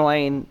late to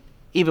join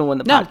even when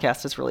the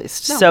podcast is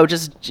released. No. So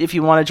just if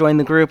you want to join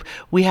the group,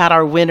 we had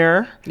our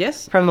winner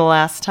from the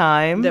last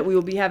time. That we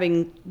will be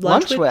having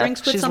lunch with,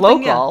 drinks with She's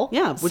something. local.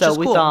 Yeah, which so is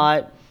we cool.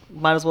 thought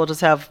might as well just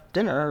have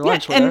dinner or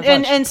lunch with her.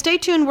 And stay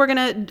tuned. We're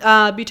going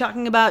to be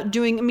talking about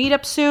doing a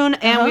meetup soon.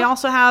 And we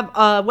also have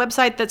a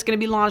website that's going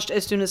to be launched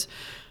as soon as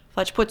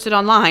Fletch puts it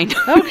online.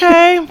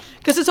 Okay.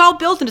 Because it's all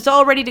built and it's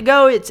all ready to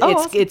go.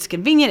 Awesome. It's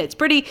convenient. It's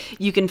pretty.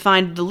 You can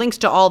find the links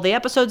to all the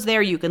episodes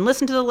there. You can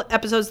listen to the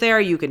episodes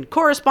there. You can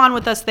correspond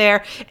with us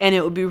there. And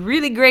it would be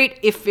really great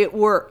if it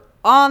were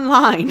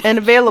online. And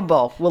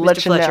available. We'll let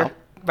you Fletcher. know.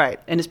 Right.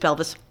 And his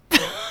pelvis.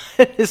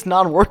 His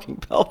non-working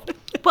pelvis.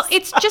 Well,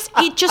 it just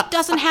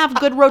doesn't have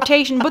good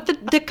rotation. But the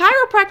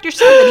chiropractor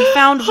said that he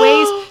found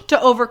ways to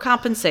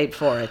overcompensate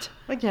for it.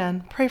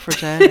 Again, pray for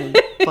Jen and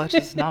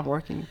Fletch's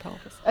non-working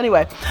pelvis.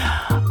 Anyway.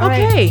 All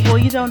Okay. right. Well,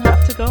 you don't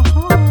have to go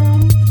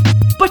home.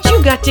 But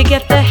you got to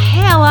get the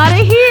hell out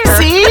of here.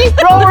 See?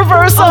 Role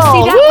reversal.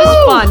 Oh, see, that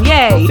was fun.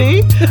 Yay.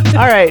 See?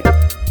 All right.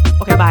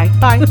 Okay, bye.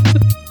 Bye.